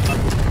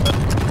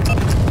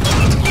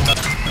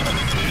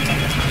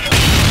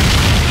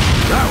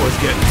 That was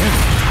getting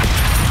heavy.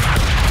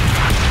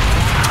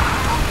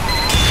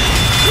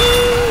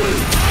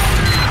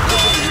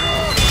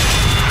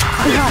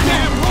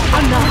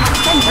 Another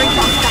sentry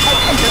boss has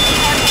entered the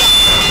area.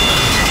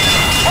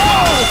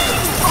 Oh!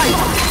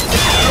 Fire!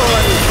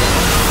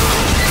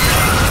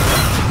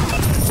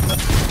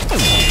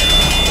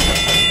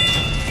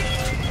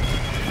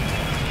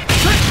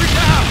 Sentry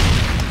down!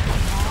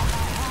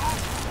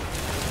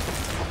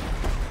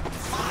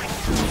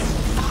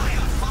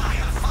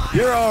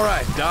 You're all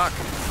right, Doc.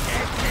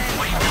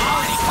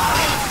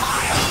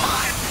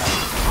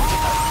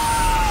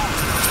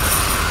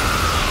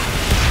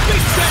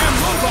 Big Sam,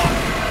 move on!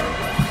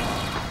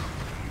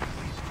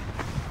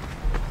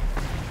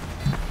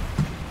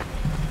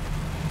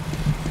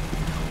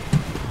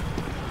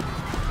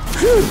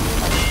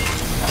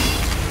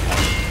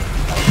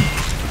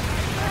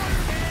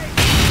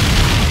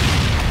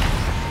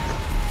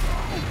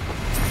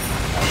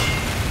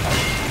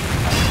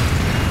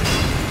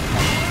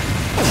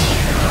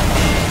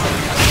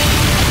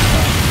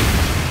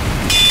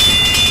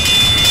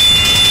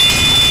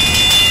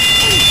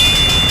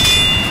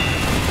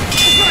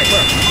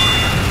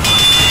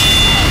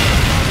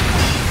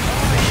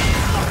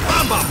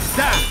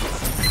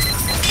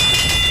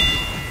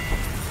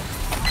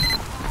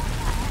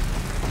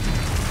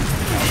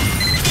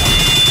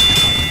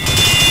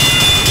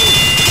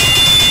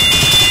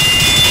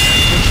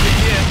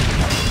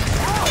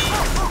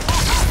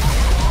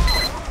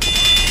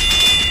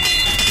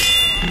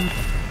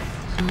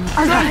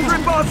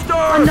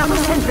 Another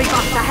sentry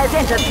buster has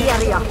entered the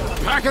area.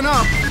 Packing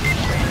up!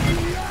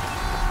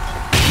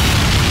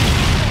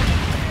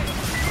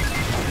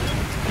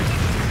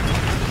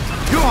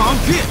 Go on,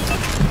 get!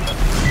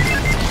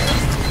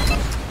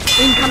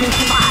 Incoming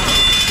spy.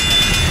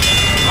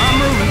 I'm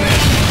moving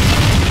this.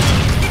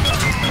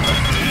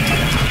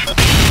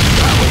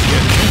 That was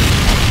getting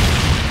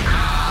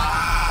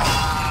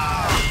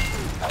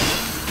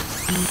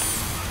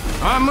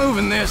I'm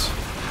moving this.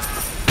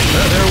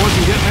 There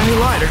wasn't getting any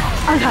lighter.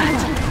 Alert!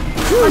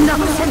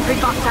 Another sentry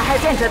buster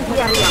has entered the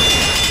area.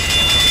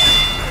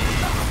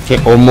 Okay,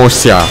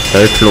 almost, yeah,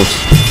 very close.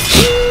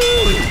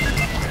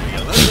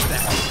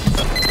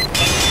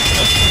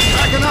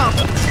 Backing up.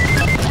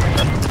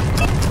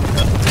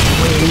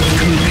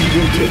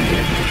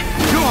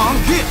 Go on,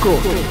 get!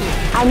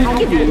 I'm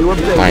giving you a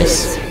break.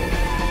 Nice.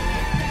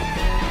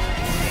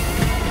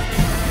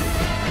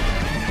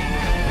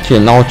 Okay,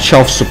 now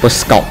 12 Super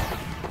Scout.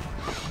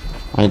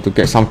 I need to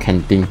get some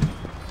canteen.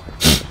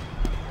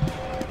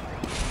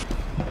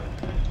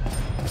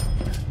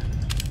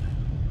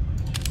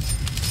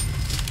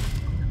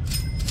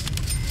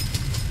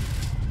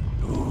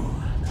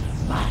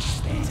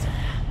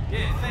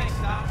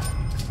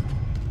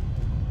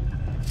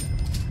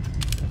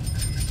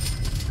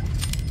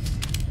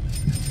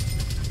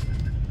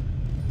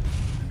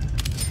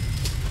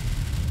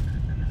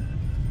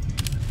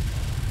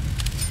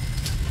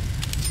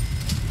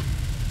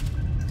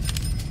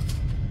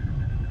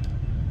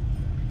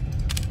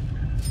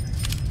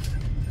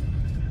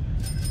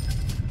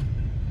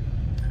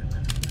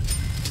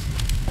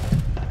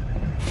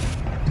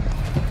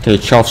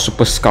 Okay, 12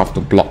 super scarf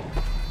to block.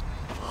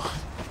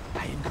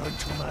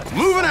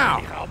 Moving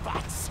out!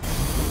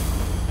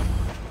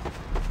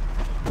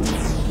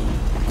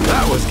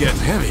 That was getting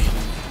heavy.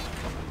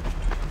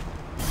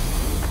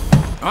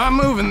 I'm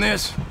moving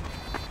this.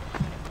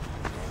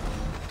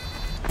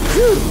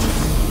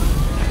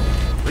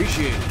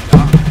 Appreciate it,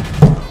 Doc.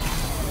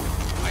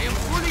 I am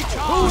fully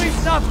charged. Who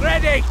is not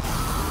ready?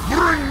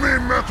 Bring me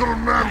Metal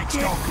Man!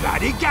 Stop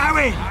bloody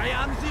going!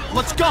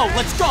 Let's go,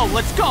 let's go,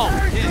 let's go!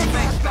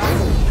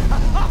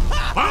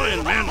 Fall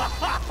in, men!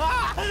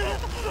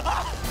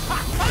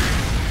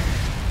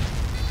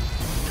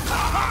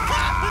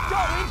 Go,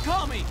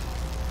 incoming!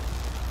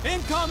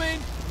 Incoming!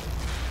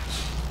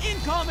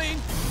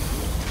 Incoming!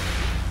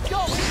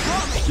 Go,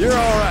 incoming! You're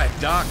alright,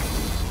 Doc.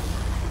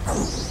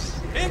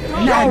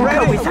 Incoming!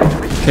 Mann is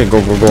under it. Okay,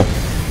 go, go, go.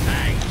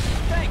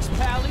 Thanks,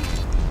 Pally!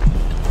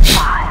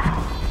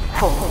 5,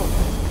 4,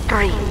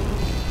 3,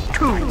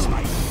 2,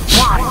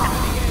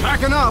 1.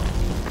 Packing up.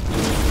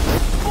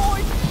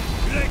 Boy!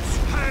 Let's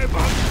have a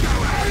go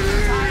at it!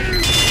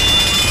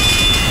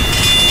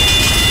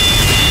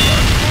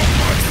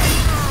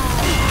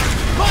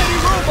 Mighty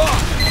robot!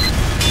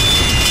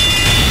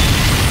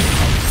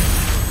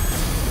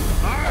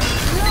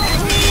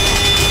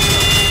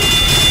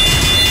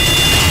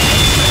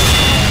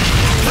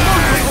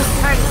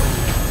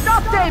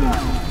 Stop them!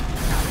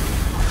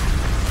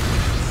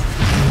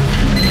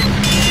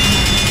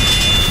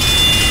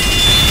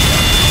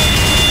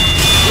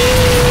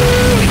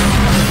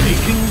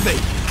 Making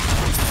bacon.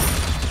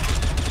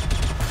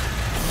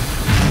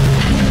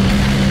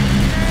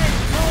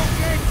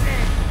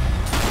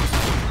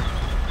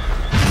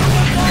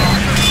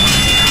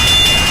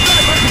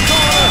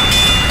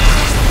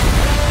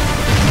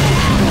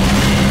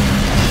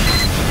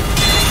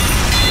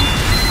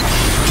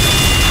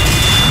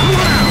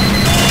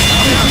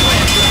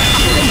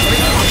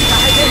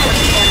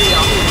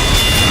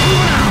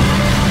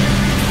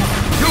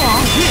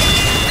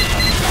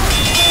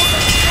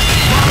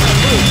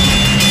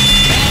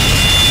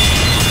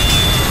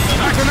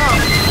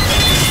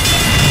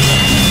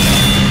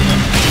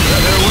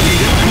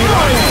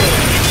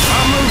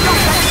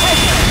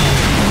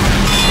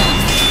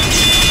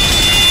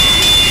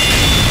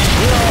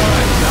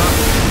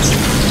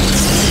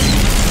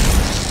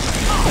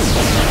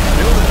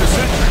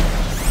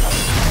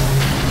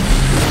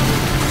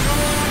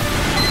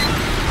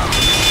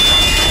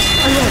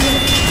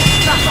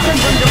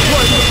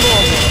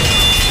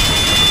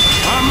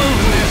 I'm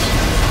moving this.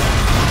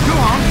 Go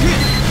on,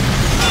 hit.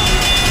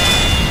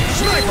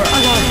 Sniper!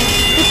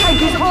 The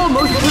tank is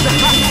almost to the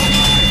hatch.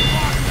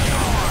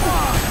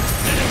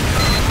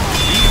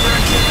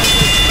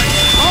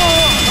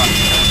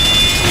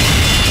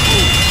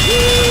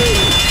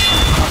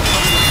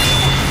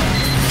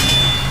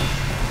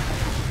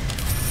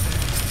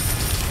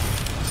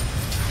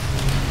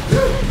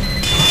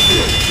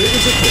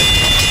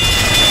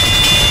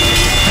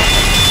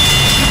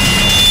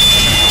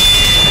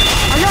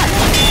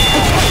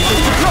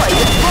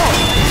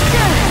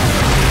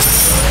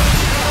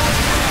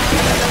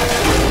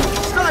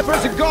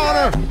 Sniper's a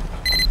goner!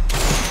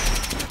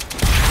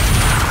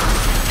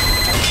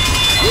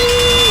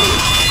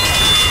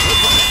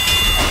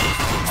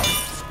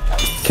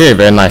 Okay,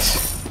 very nice.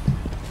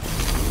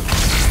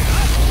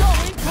 Go,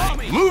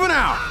 incoming! Moving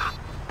out!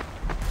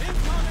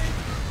 Incoming!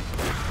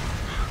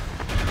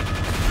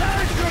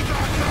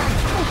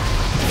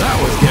 That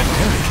was getting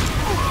heavy.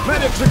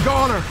 Medic's a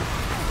goner!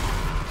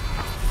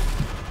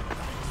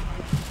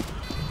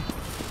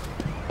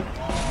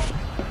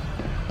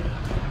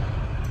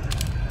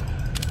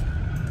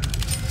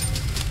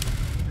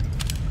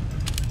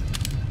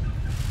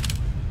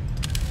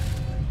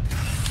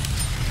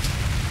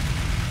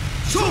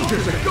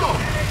 Soldiers are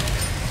gone!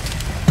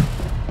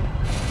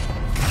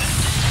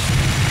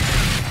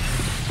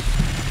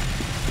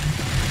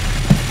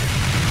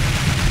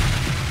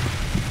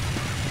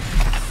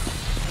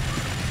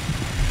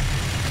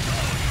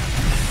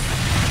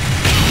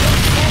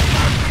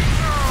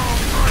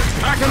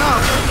 Backing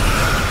up!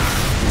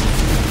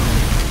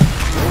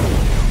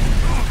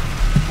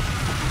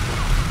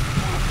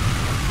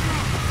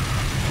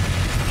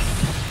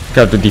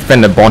 Got to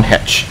defend the bond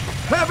hatch.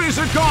 Heavy's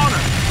a goner!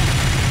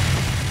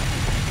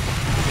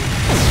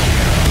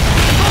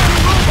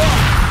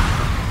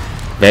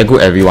 Very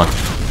good, everyone.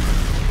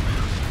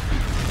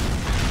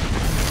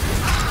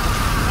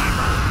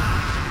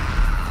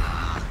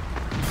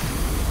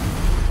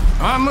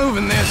 I'm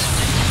moving this.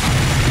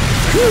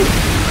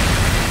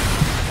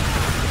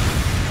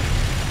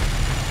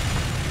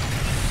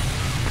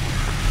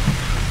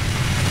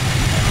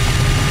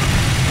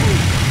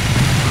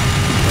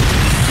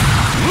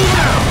 Move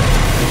out!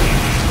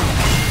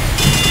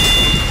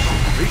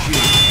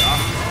 Appreciate it, Doc.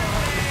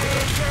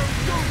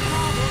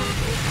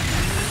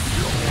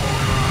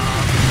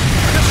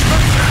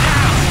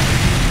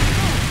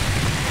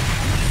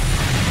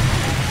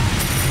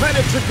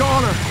 Medic's a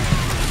goner!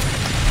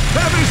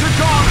 Heavy's a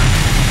goner!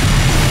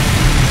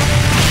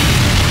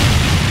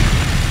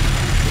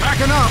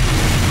 Backing up!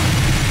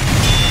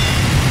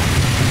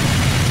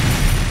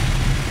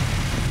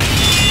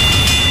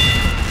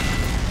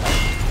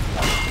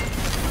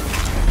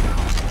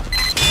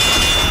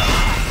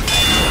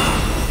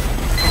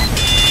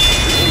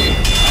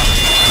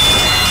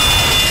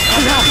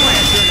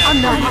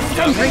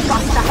 sentry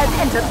buster has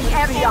entered the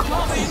area.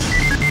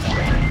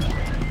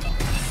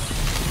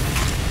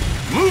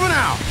 Moving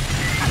out!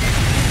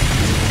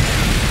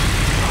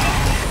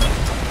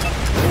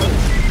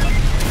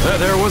 That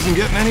there wasn't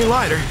getting any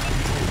lighter.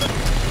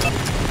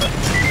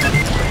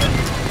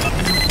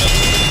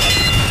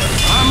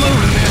 I'm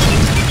moving this.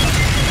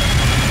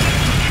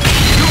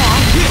 Come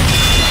on, get!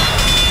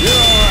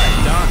 You're all right,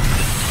 Doc.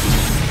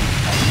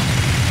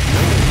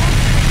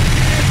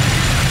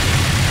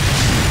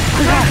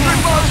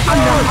 A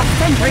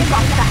sentry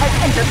buster has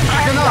entered the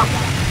area.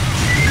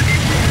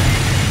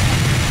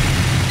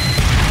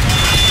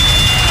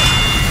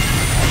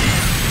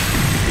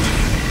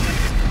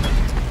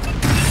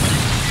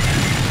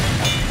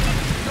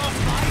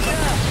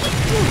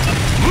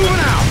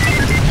 Moving out!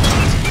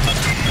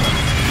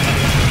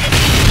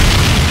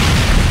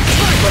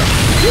 Sniper!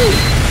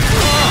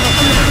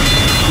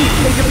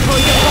 They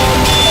deployed the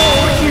bomb.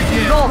 All is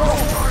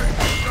lost.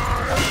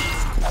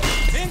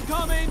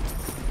 Incoming!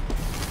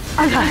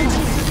 Alert!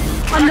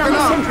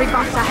 Another sentry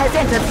buster has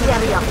entered the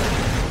area.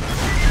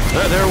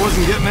 That there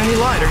wasn't getting any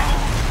lighter.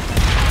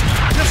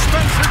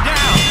 Dispenser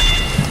down!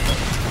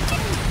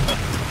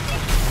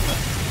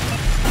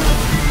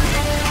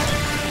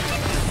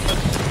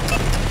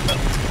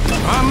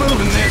 I'm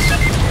moving this.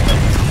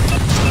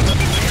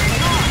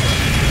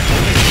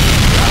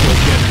 That was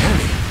getting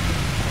heavy.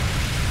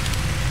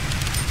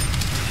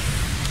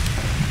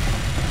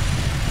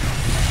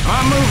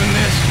 I'm moving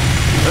this.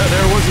 That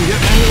there wasn't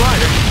getting any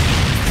lighter.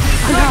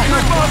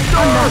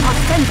 Another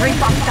sentry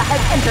buster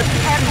has entered the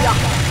area.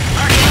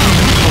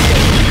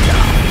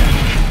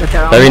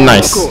 Very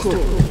nice.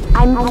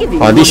 I'm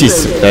giving Oh, you this a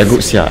is bonus. very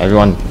good here,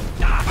 everyone.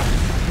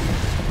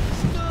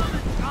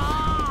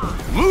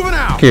 Moving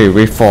out. Okay,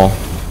 wave 4.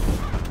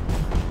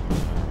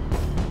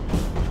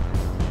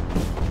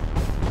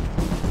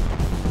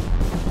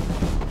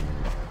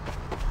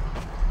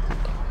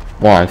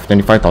 Wow, I have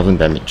 25,000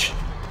 damage.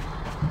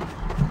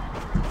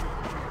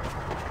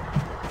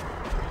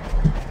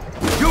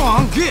 Go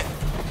on, get.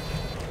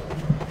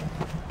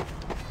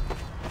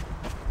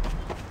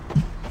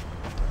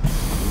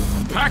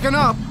 Packing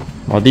up.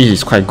 Oh, this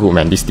is quite good,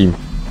 man, this team.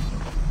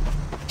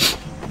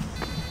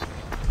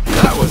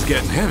 That was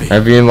getting heavy.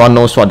 Everyone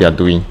knows what they are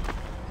doing.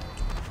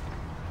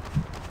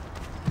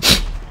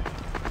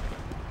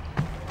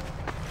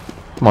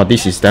 Wow,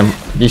 this is a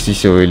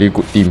really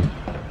good team.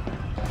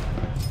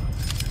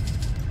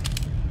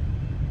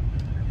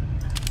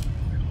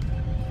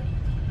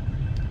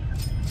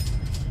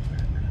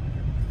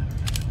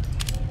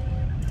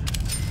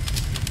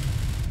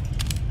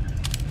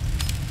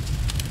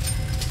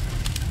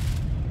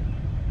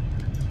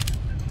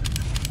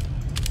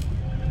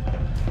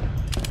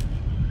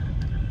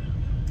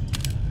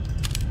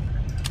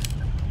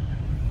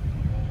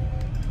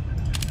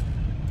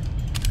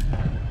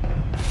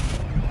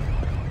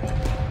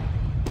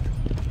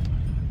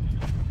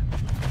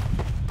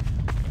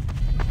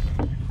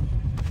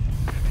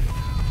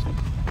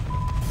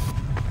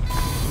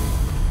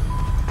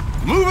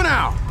 Moving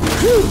out.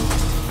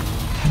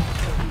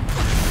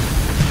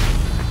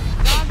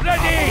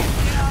 Ready!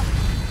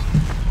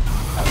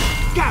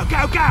 Go,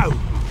 go, go.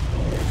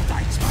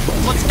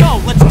 Let's go,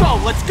 let's go,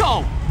 let's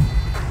go!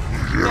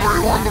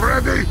 Everyone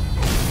ready?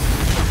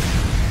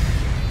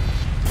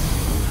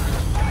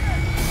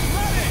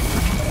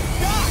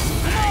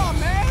 Come on,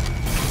 man!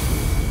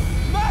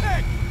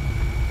 Medic!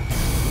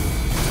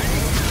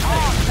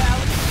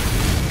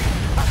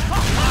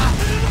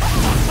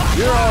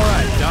 You're all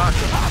right, Doc.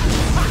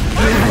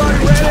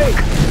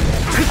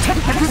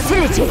 Protect the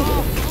facility. Yeah,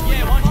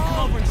 why don't you come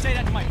over and say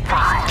that to my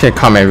face? Okay,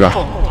 come everyone.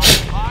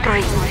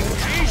 3, 2,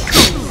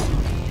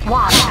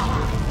 1.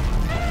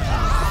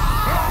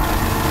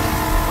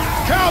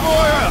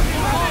 Cowboy up.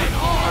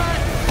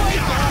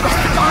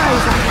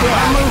 Eyes up here.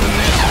 I'm moving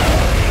this.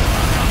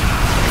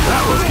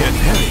 That was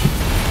getting heavy.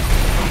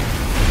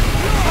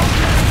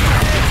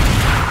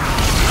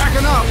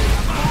 Backing up.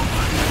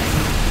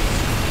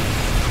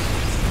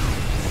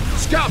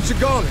 Scouts are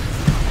gone.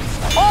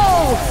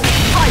 All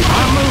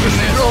I'm moving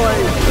this.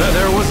 That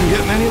there wasn't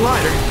getting any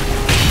lighter.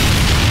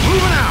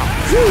 Moving out.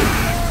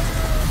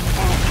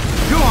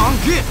 Go on,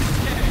 get.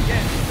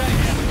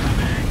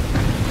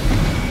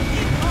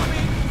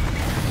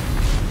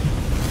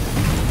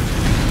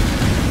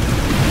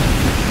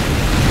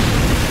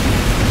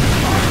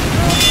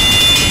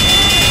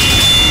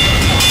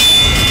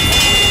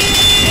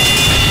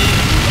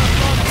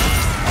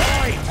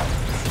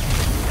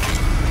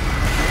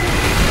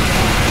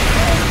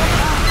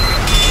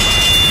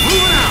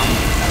 Moving out.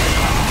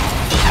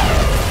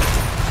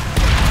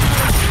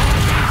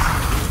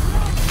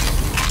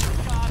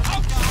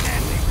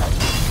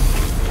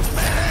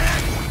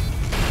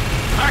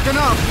 Backing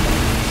up.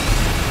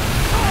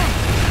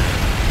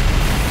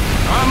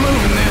 I'm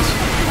moving this.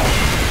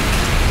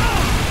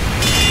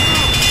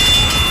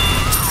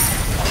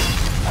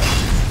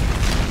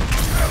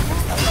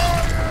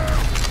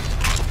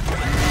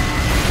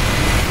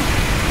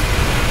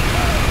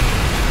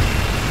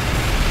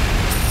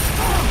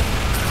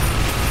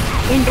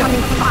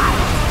 incoming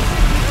fire.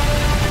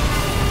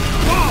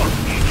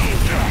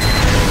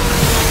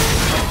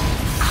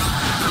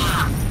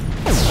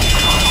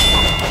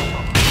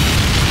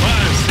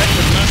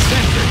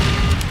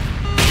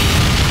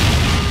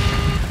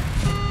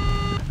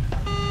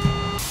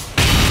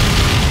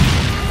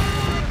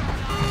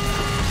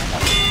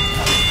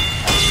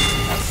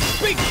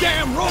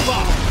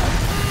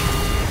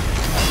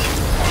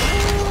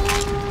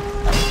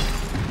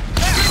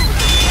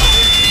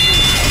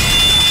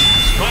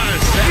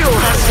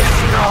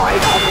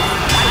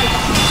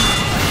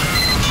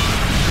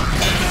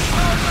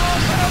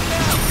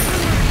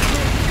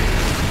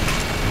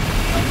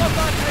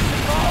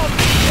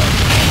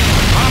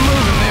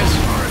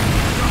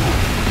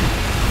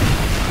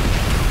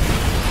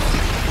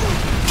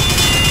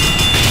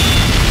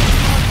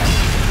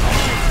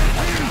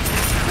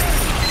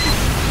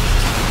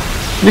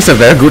 This is a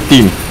very good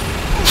team.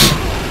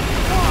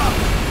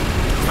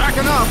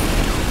 Backing up.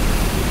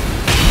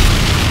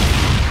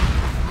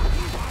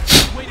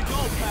 Way to go,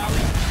 pal.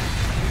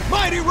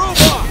 Mighty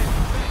robot.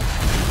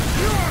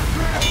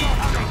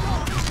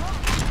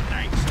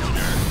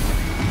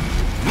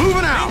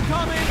 Moving out.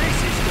 Coming.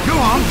 Go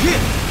on,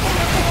 get.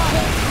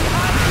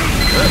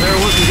 There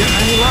wasn't getting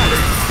any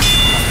lighter.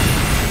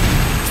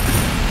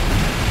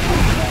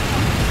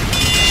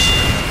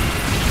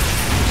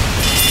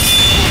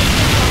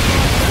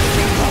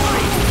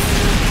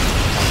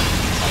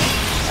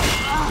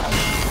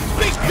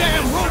 Big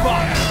damn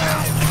robot.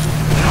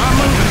 I'm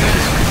moving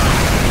this.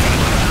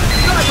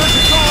 Sniper's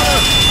a corner.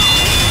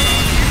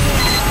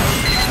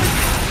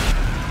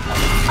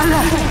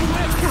 Alert!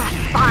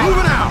 Fire!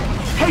 Moving out.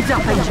 Heads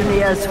up,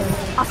 engineers.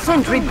 A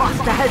sentry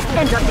buster has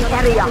entered the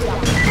area.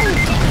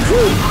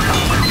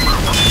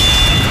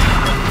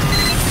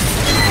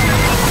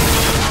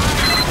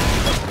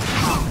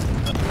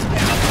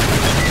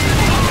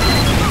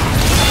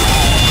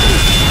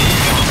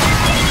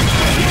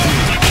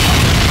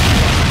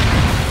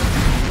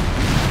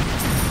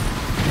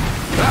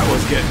 That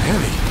was getting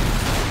heavy.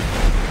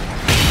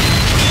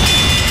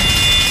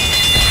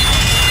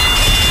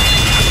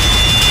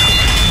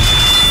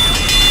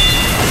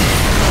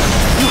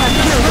 You have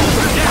killed them.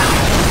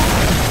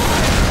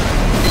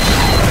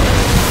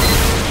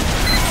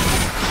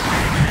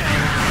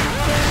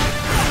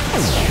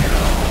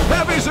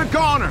 Heavy's a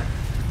corner.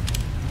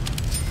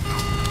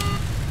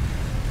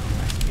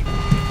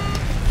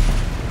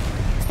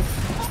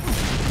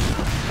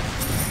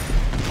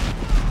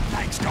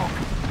 Thanks, Doc.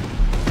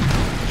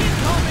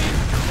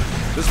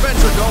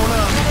 Dispenser going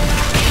up.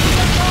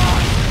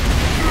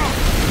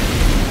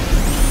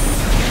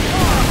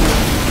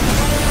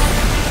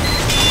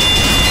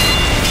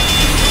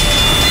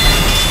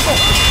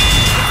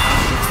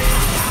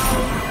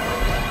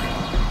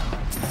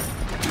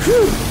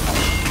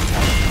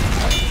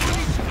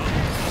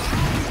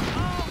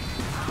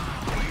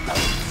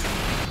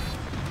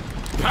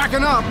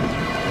 Packing up.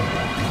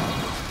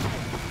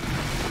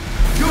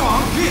 Go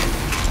on, get.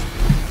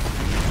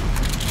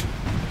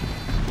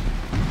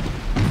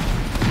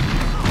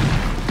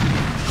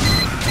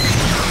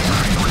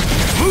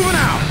 Moving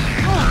out.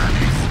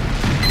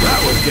 That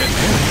was getting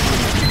heavy.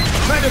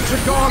 Medics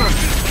are corner.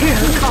 Here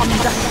comes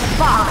the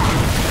spy.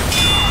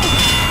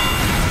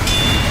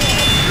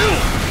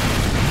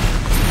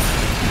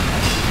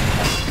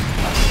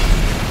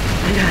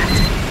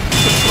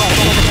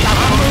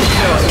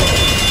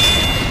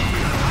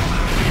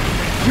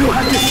 You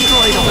have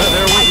destroyed all.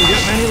 There wasn't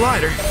getting any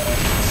lighter.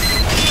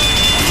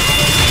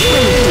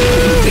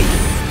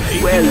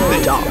 Well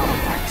done.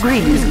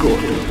 Green is good.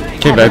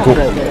 Okay, very good.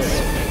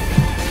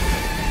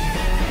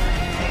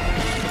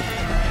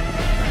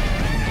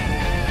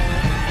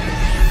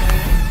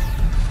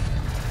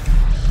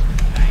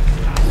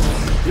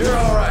 You're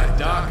all right,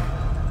 Doc.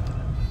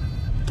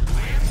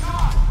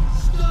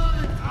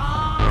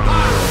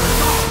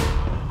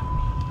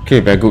 Okay,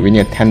 very good. We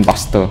need a 10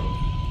 buster.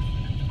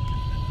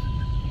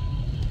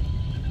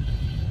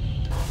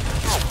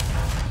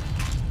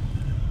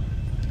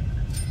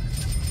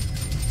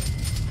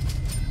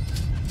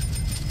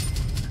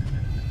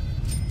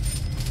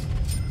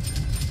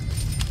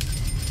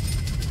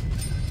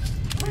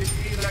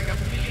 Like a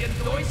million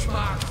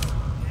Deutschmarks.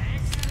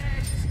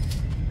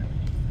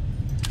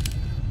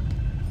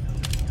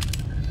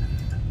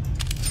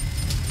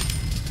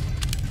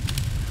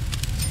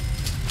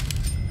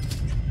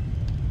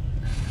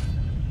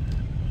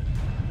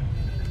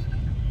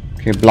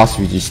 Okay, blast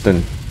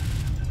resistant.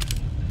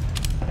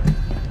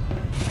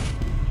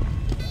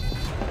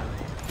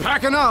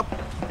 Packing up.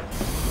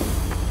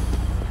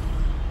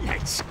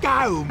 Let's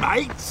go,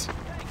 mates.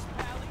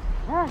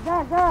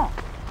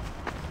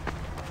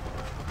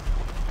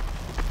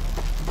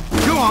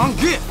 Go on,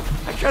 get.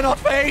 I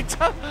cannot wait.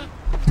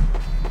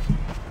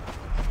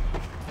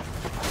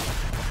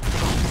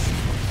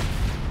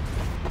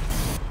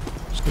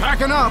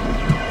 Packing up.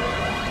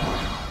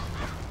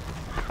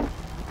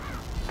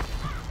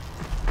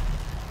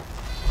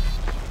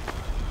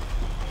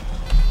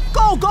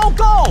 Go, go,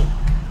 go!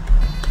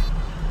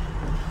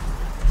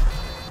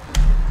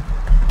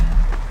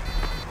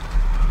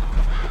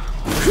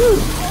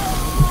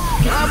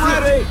 I'm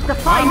ready. The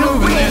final I'm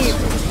moving wave.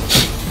 this.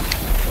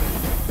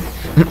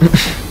 5,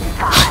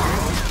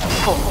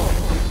 4,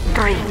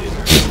 3,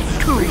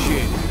 2,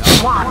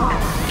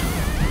 1.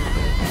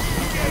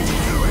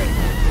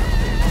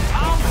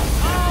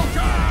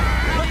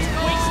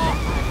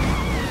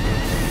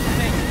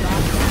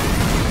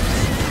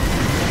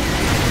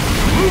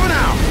 Moving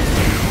out.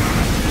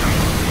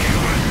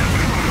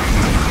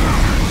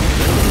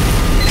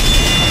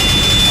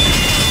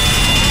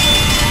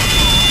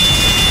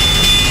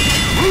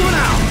 Moving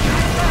out.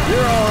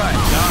 You're all right,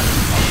 Doc.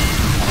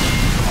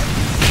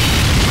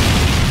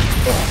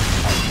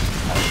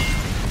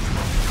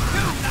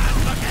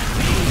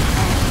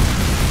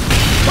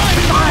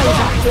 Spies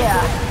are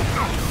here.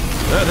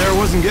 There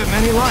wasn't getting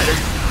any lighter.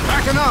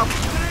 Packing up.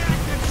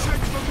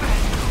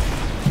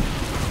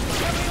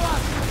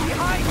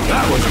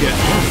 That was getting.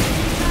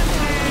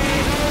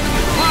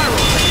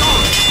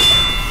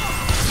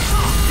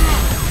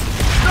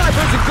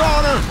 Sniper's a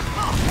goner!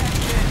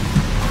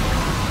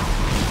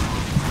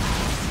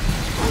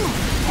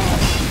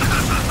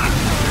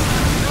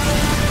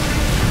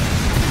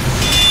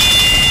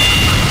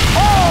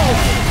 Oh!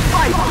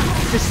 Fight!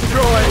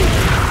 Destroyed!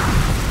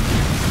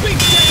 Big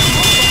damn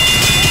hole!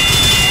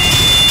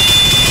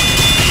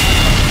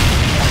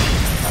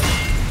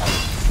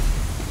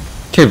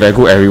 Okay, very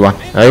good everyone.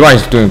 Everyone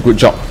is doing a good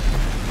job.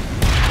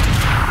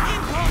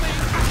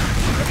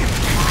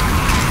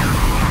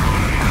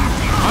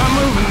 I'm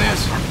moving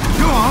this.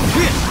 Go on,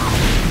 hit!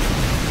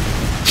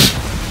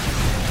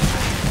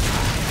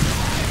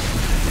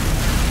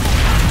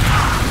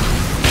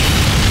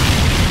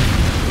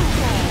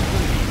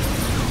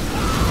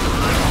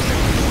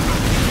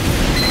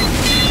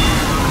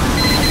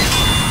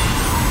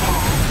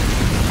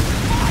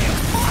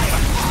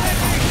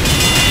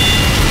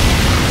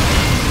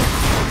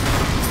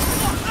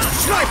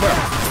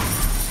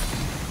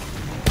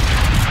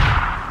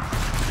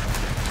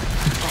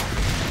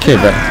 Okay,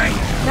 but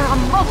There are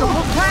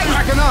multiple tanks!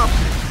 Backing up!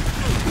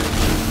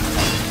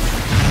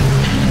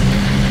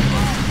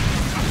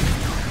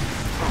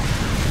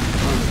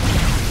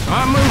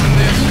 I'm moving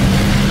this.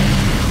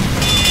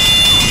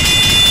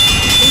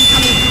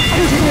 Incoming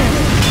engineers!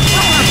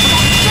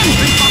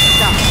 Sentry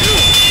buster!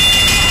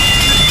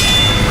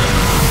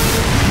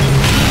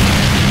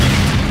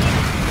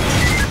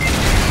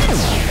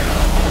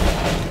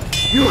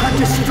 You have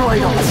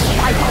destroyed all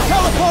spiders!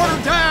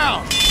 Teleporter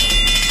down!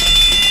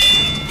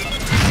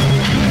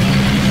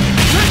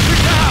 Sentry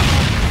down!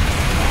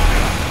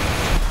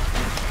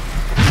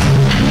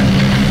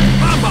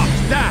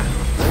 Bombs down!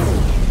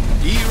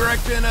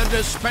 Erecting a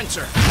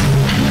dispenser.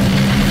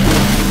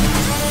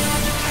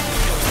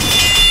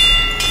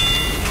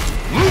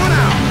 Moving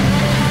out!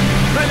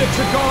 Ready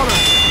to corner!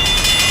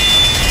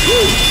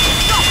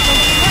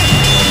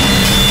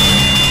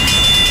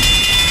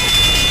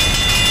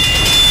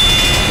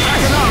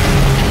 Backing up!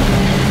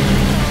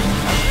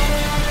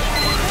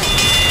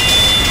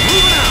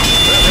 Moving out!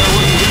 There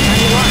wouldn't get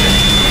any lighter.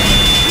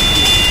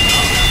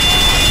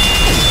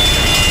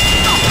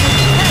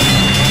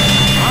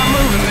 I'm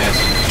moving this.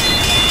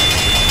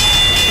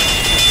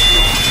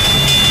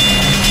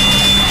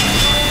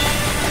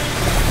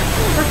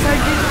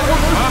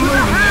 I'm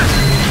moving this.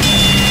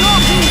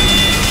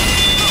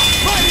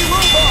 Mighty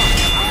robot!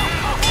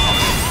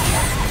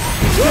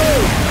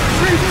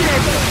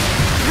 Ruthless!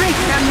 Break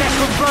their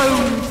metal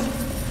bones!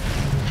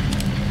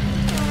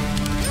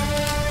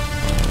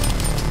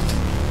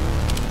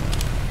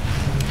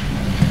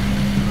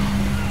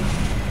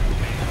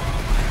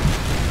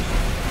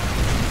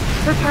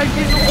 The tank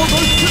is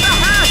almost to the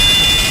hatch!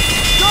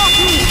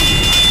 Starting!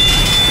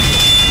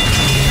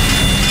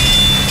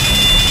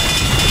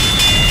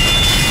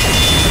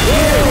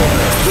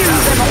 Kill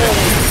them all!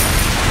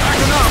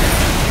 Backing up!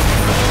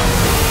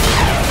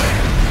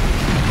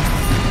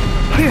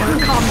 Here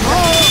come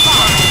all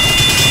fire!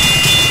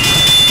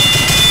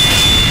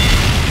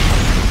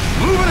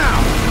 Moving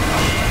out!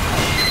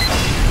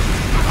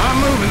 I'm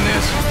moving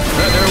this.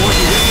 Bet there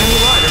wasn't getting any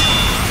lighter.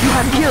 You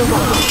have killed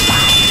all those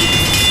spies!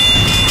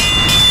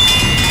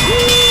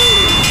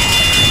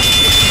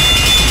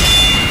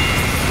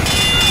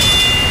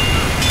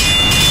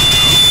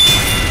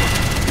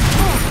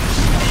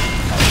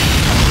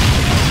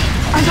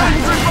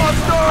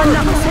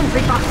 Another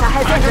sentry buster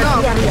has entered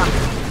the area.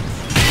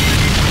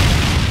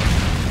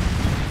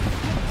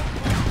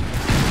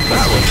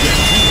 That was good.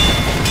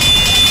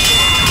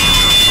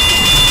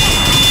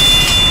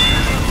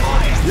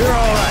 You're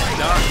all right,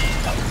 Doc.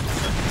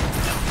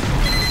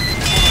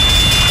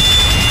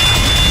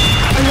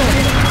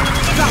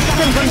 Stop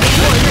them from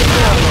destroying the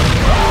world.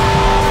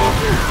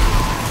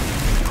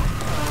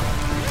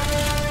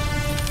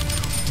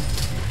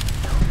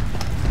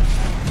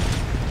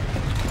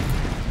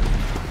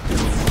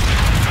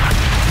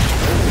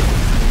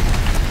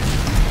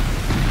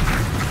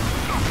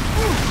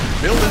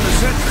 Building the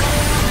sentry.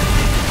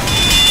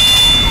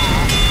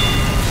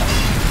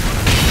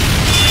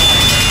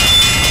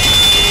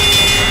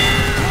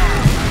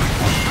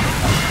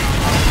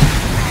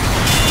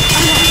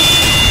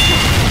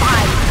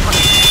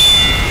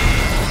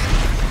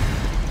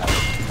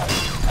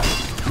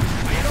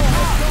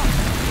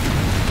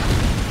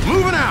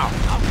 Moving out.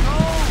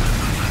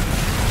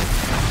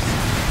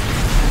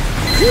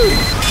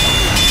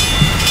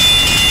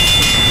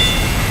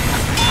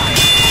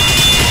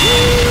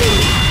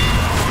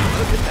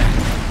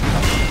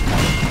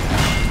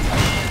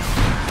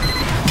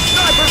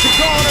 Sniper's a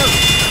corner.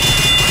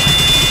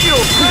 You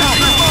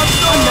bastard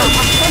monster!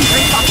 Another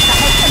sentry buster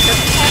has entered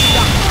the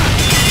area.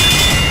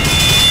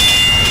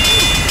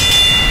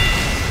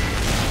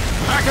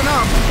 Backing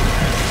up.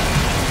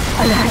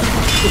 Alas,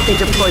 if they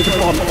deploy the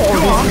bomb, all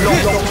is lost.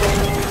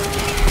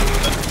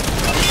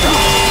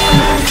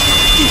 Alas,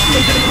 if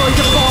they deploy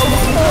the bomb,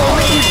 all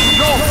is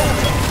lost.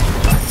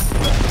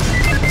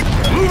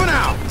 Moving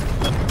out.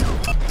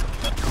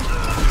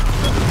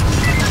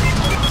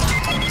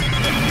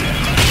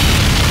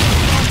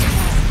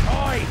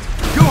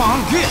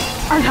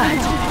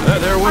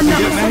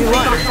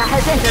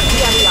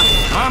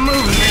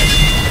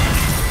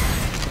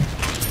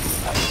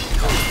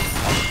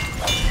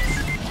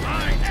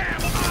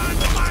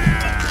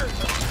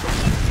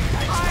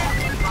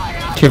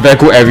 Okay, very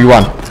good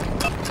everyone. There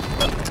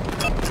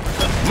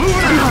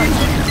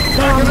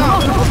are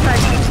multiple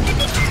threats.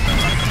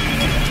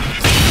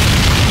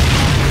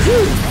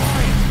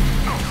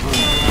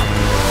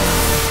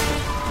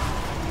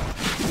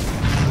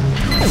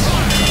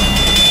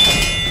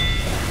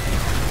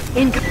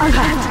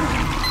 Alert!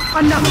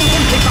 Another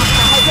sentry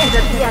buster has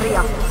entered the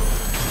area.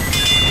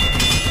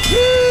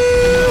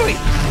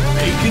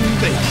 Bacon,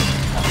 bacon.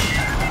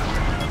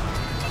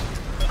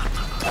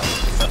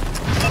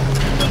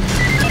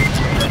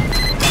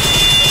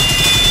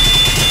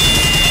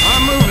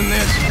 I'm moving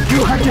this. You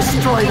have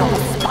destroyed all the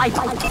spy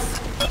bites.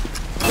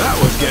 That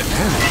was getting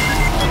heavy.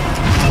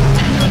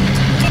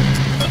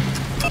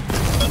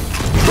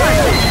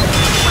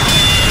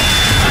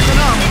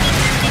 Backing up.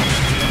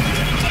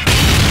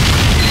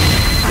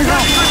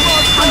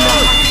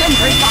 Another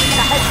sentry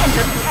buster has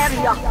entered the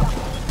area.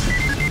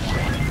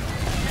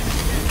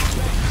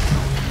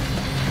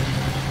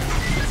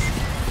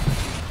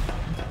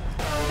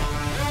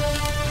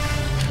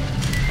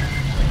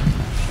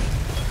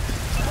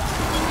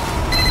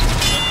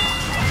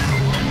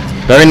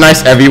 Very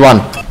nice everyone.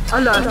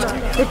 Alert!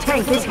 The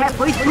tank is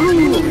halfway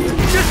through.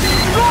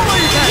 Destroy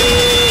them!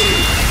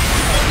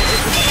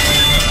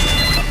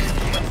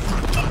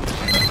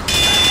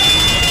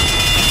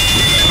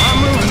 I'm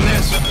moving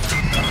this.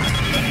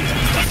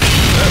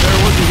 That there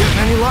wasn't getting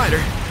any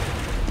lighter.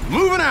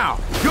 Moving out.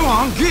 Go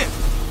on, get.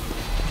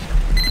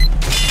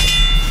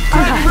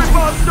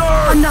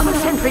 Another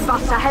sentry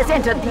buster has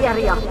entered the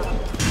area.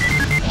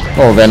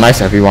 Oh, very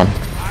nice everyone.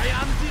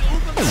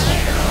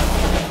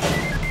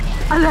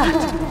 Alert!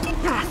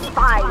 There are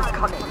spies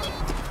coming.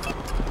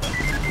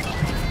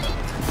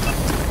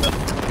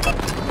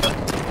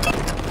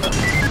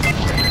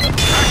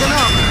 Backing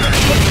up.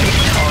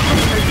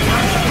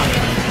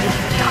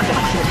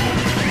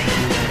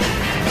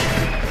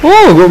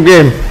 Oh, good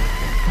game.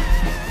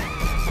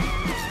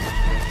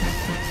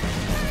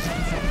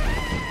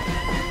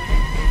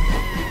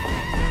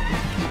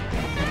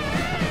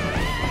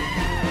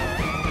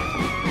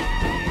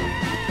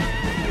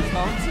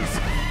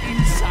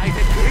 Inside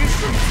the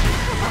prison.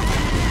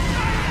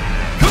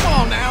 Come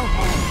on now.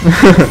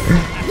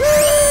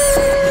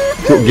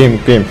 Good game,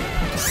 good game.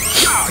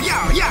 Yeah,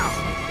 yeah, yeah.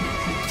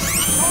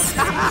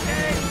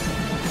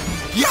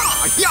 Yeah,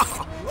 yeah.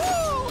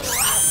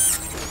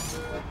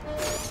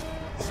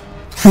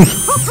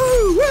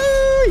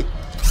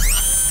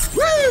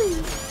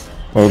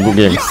 Oh, good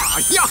game. Yeah,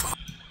 yeah.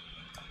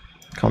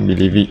 Can't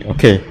believe it.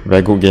 Okay,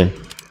 very good game.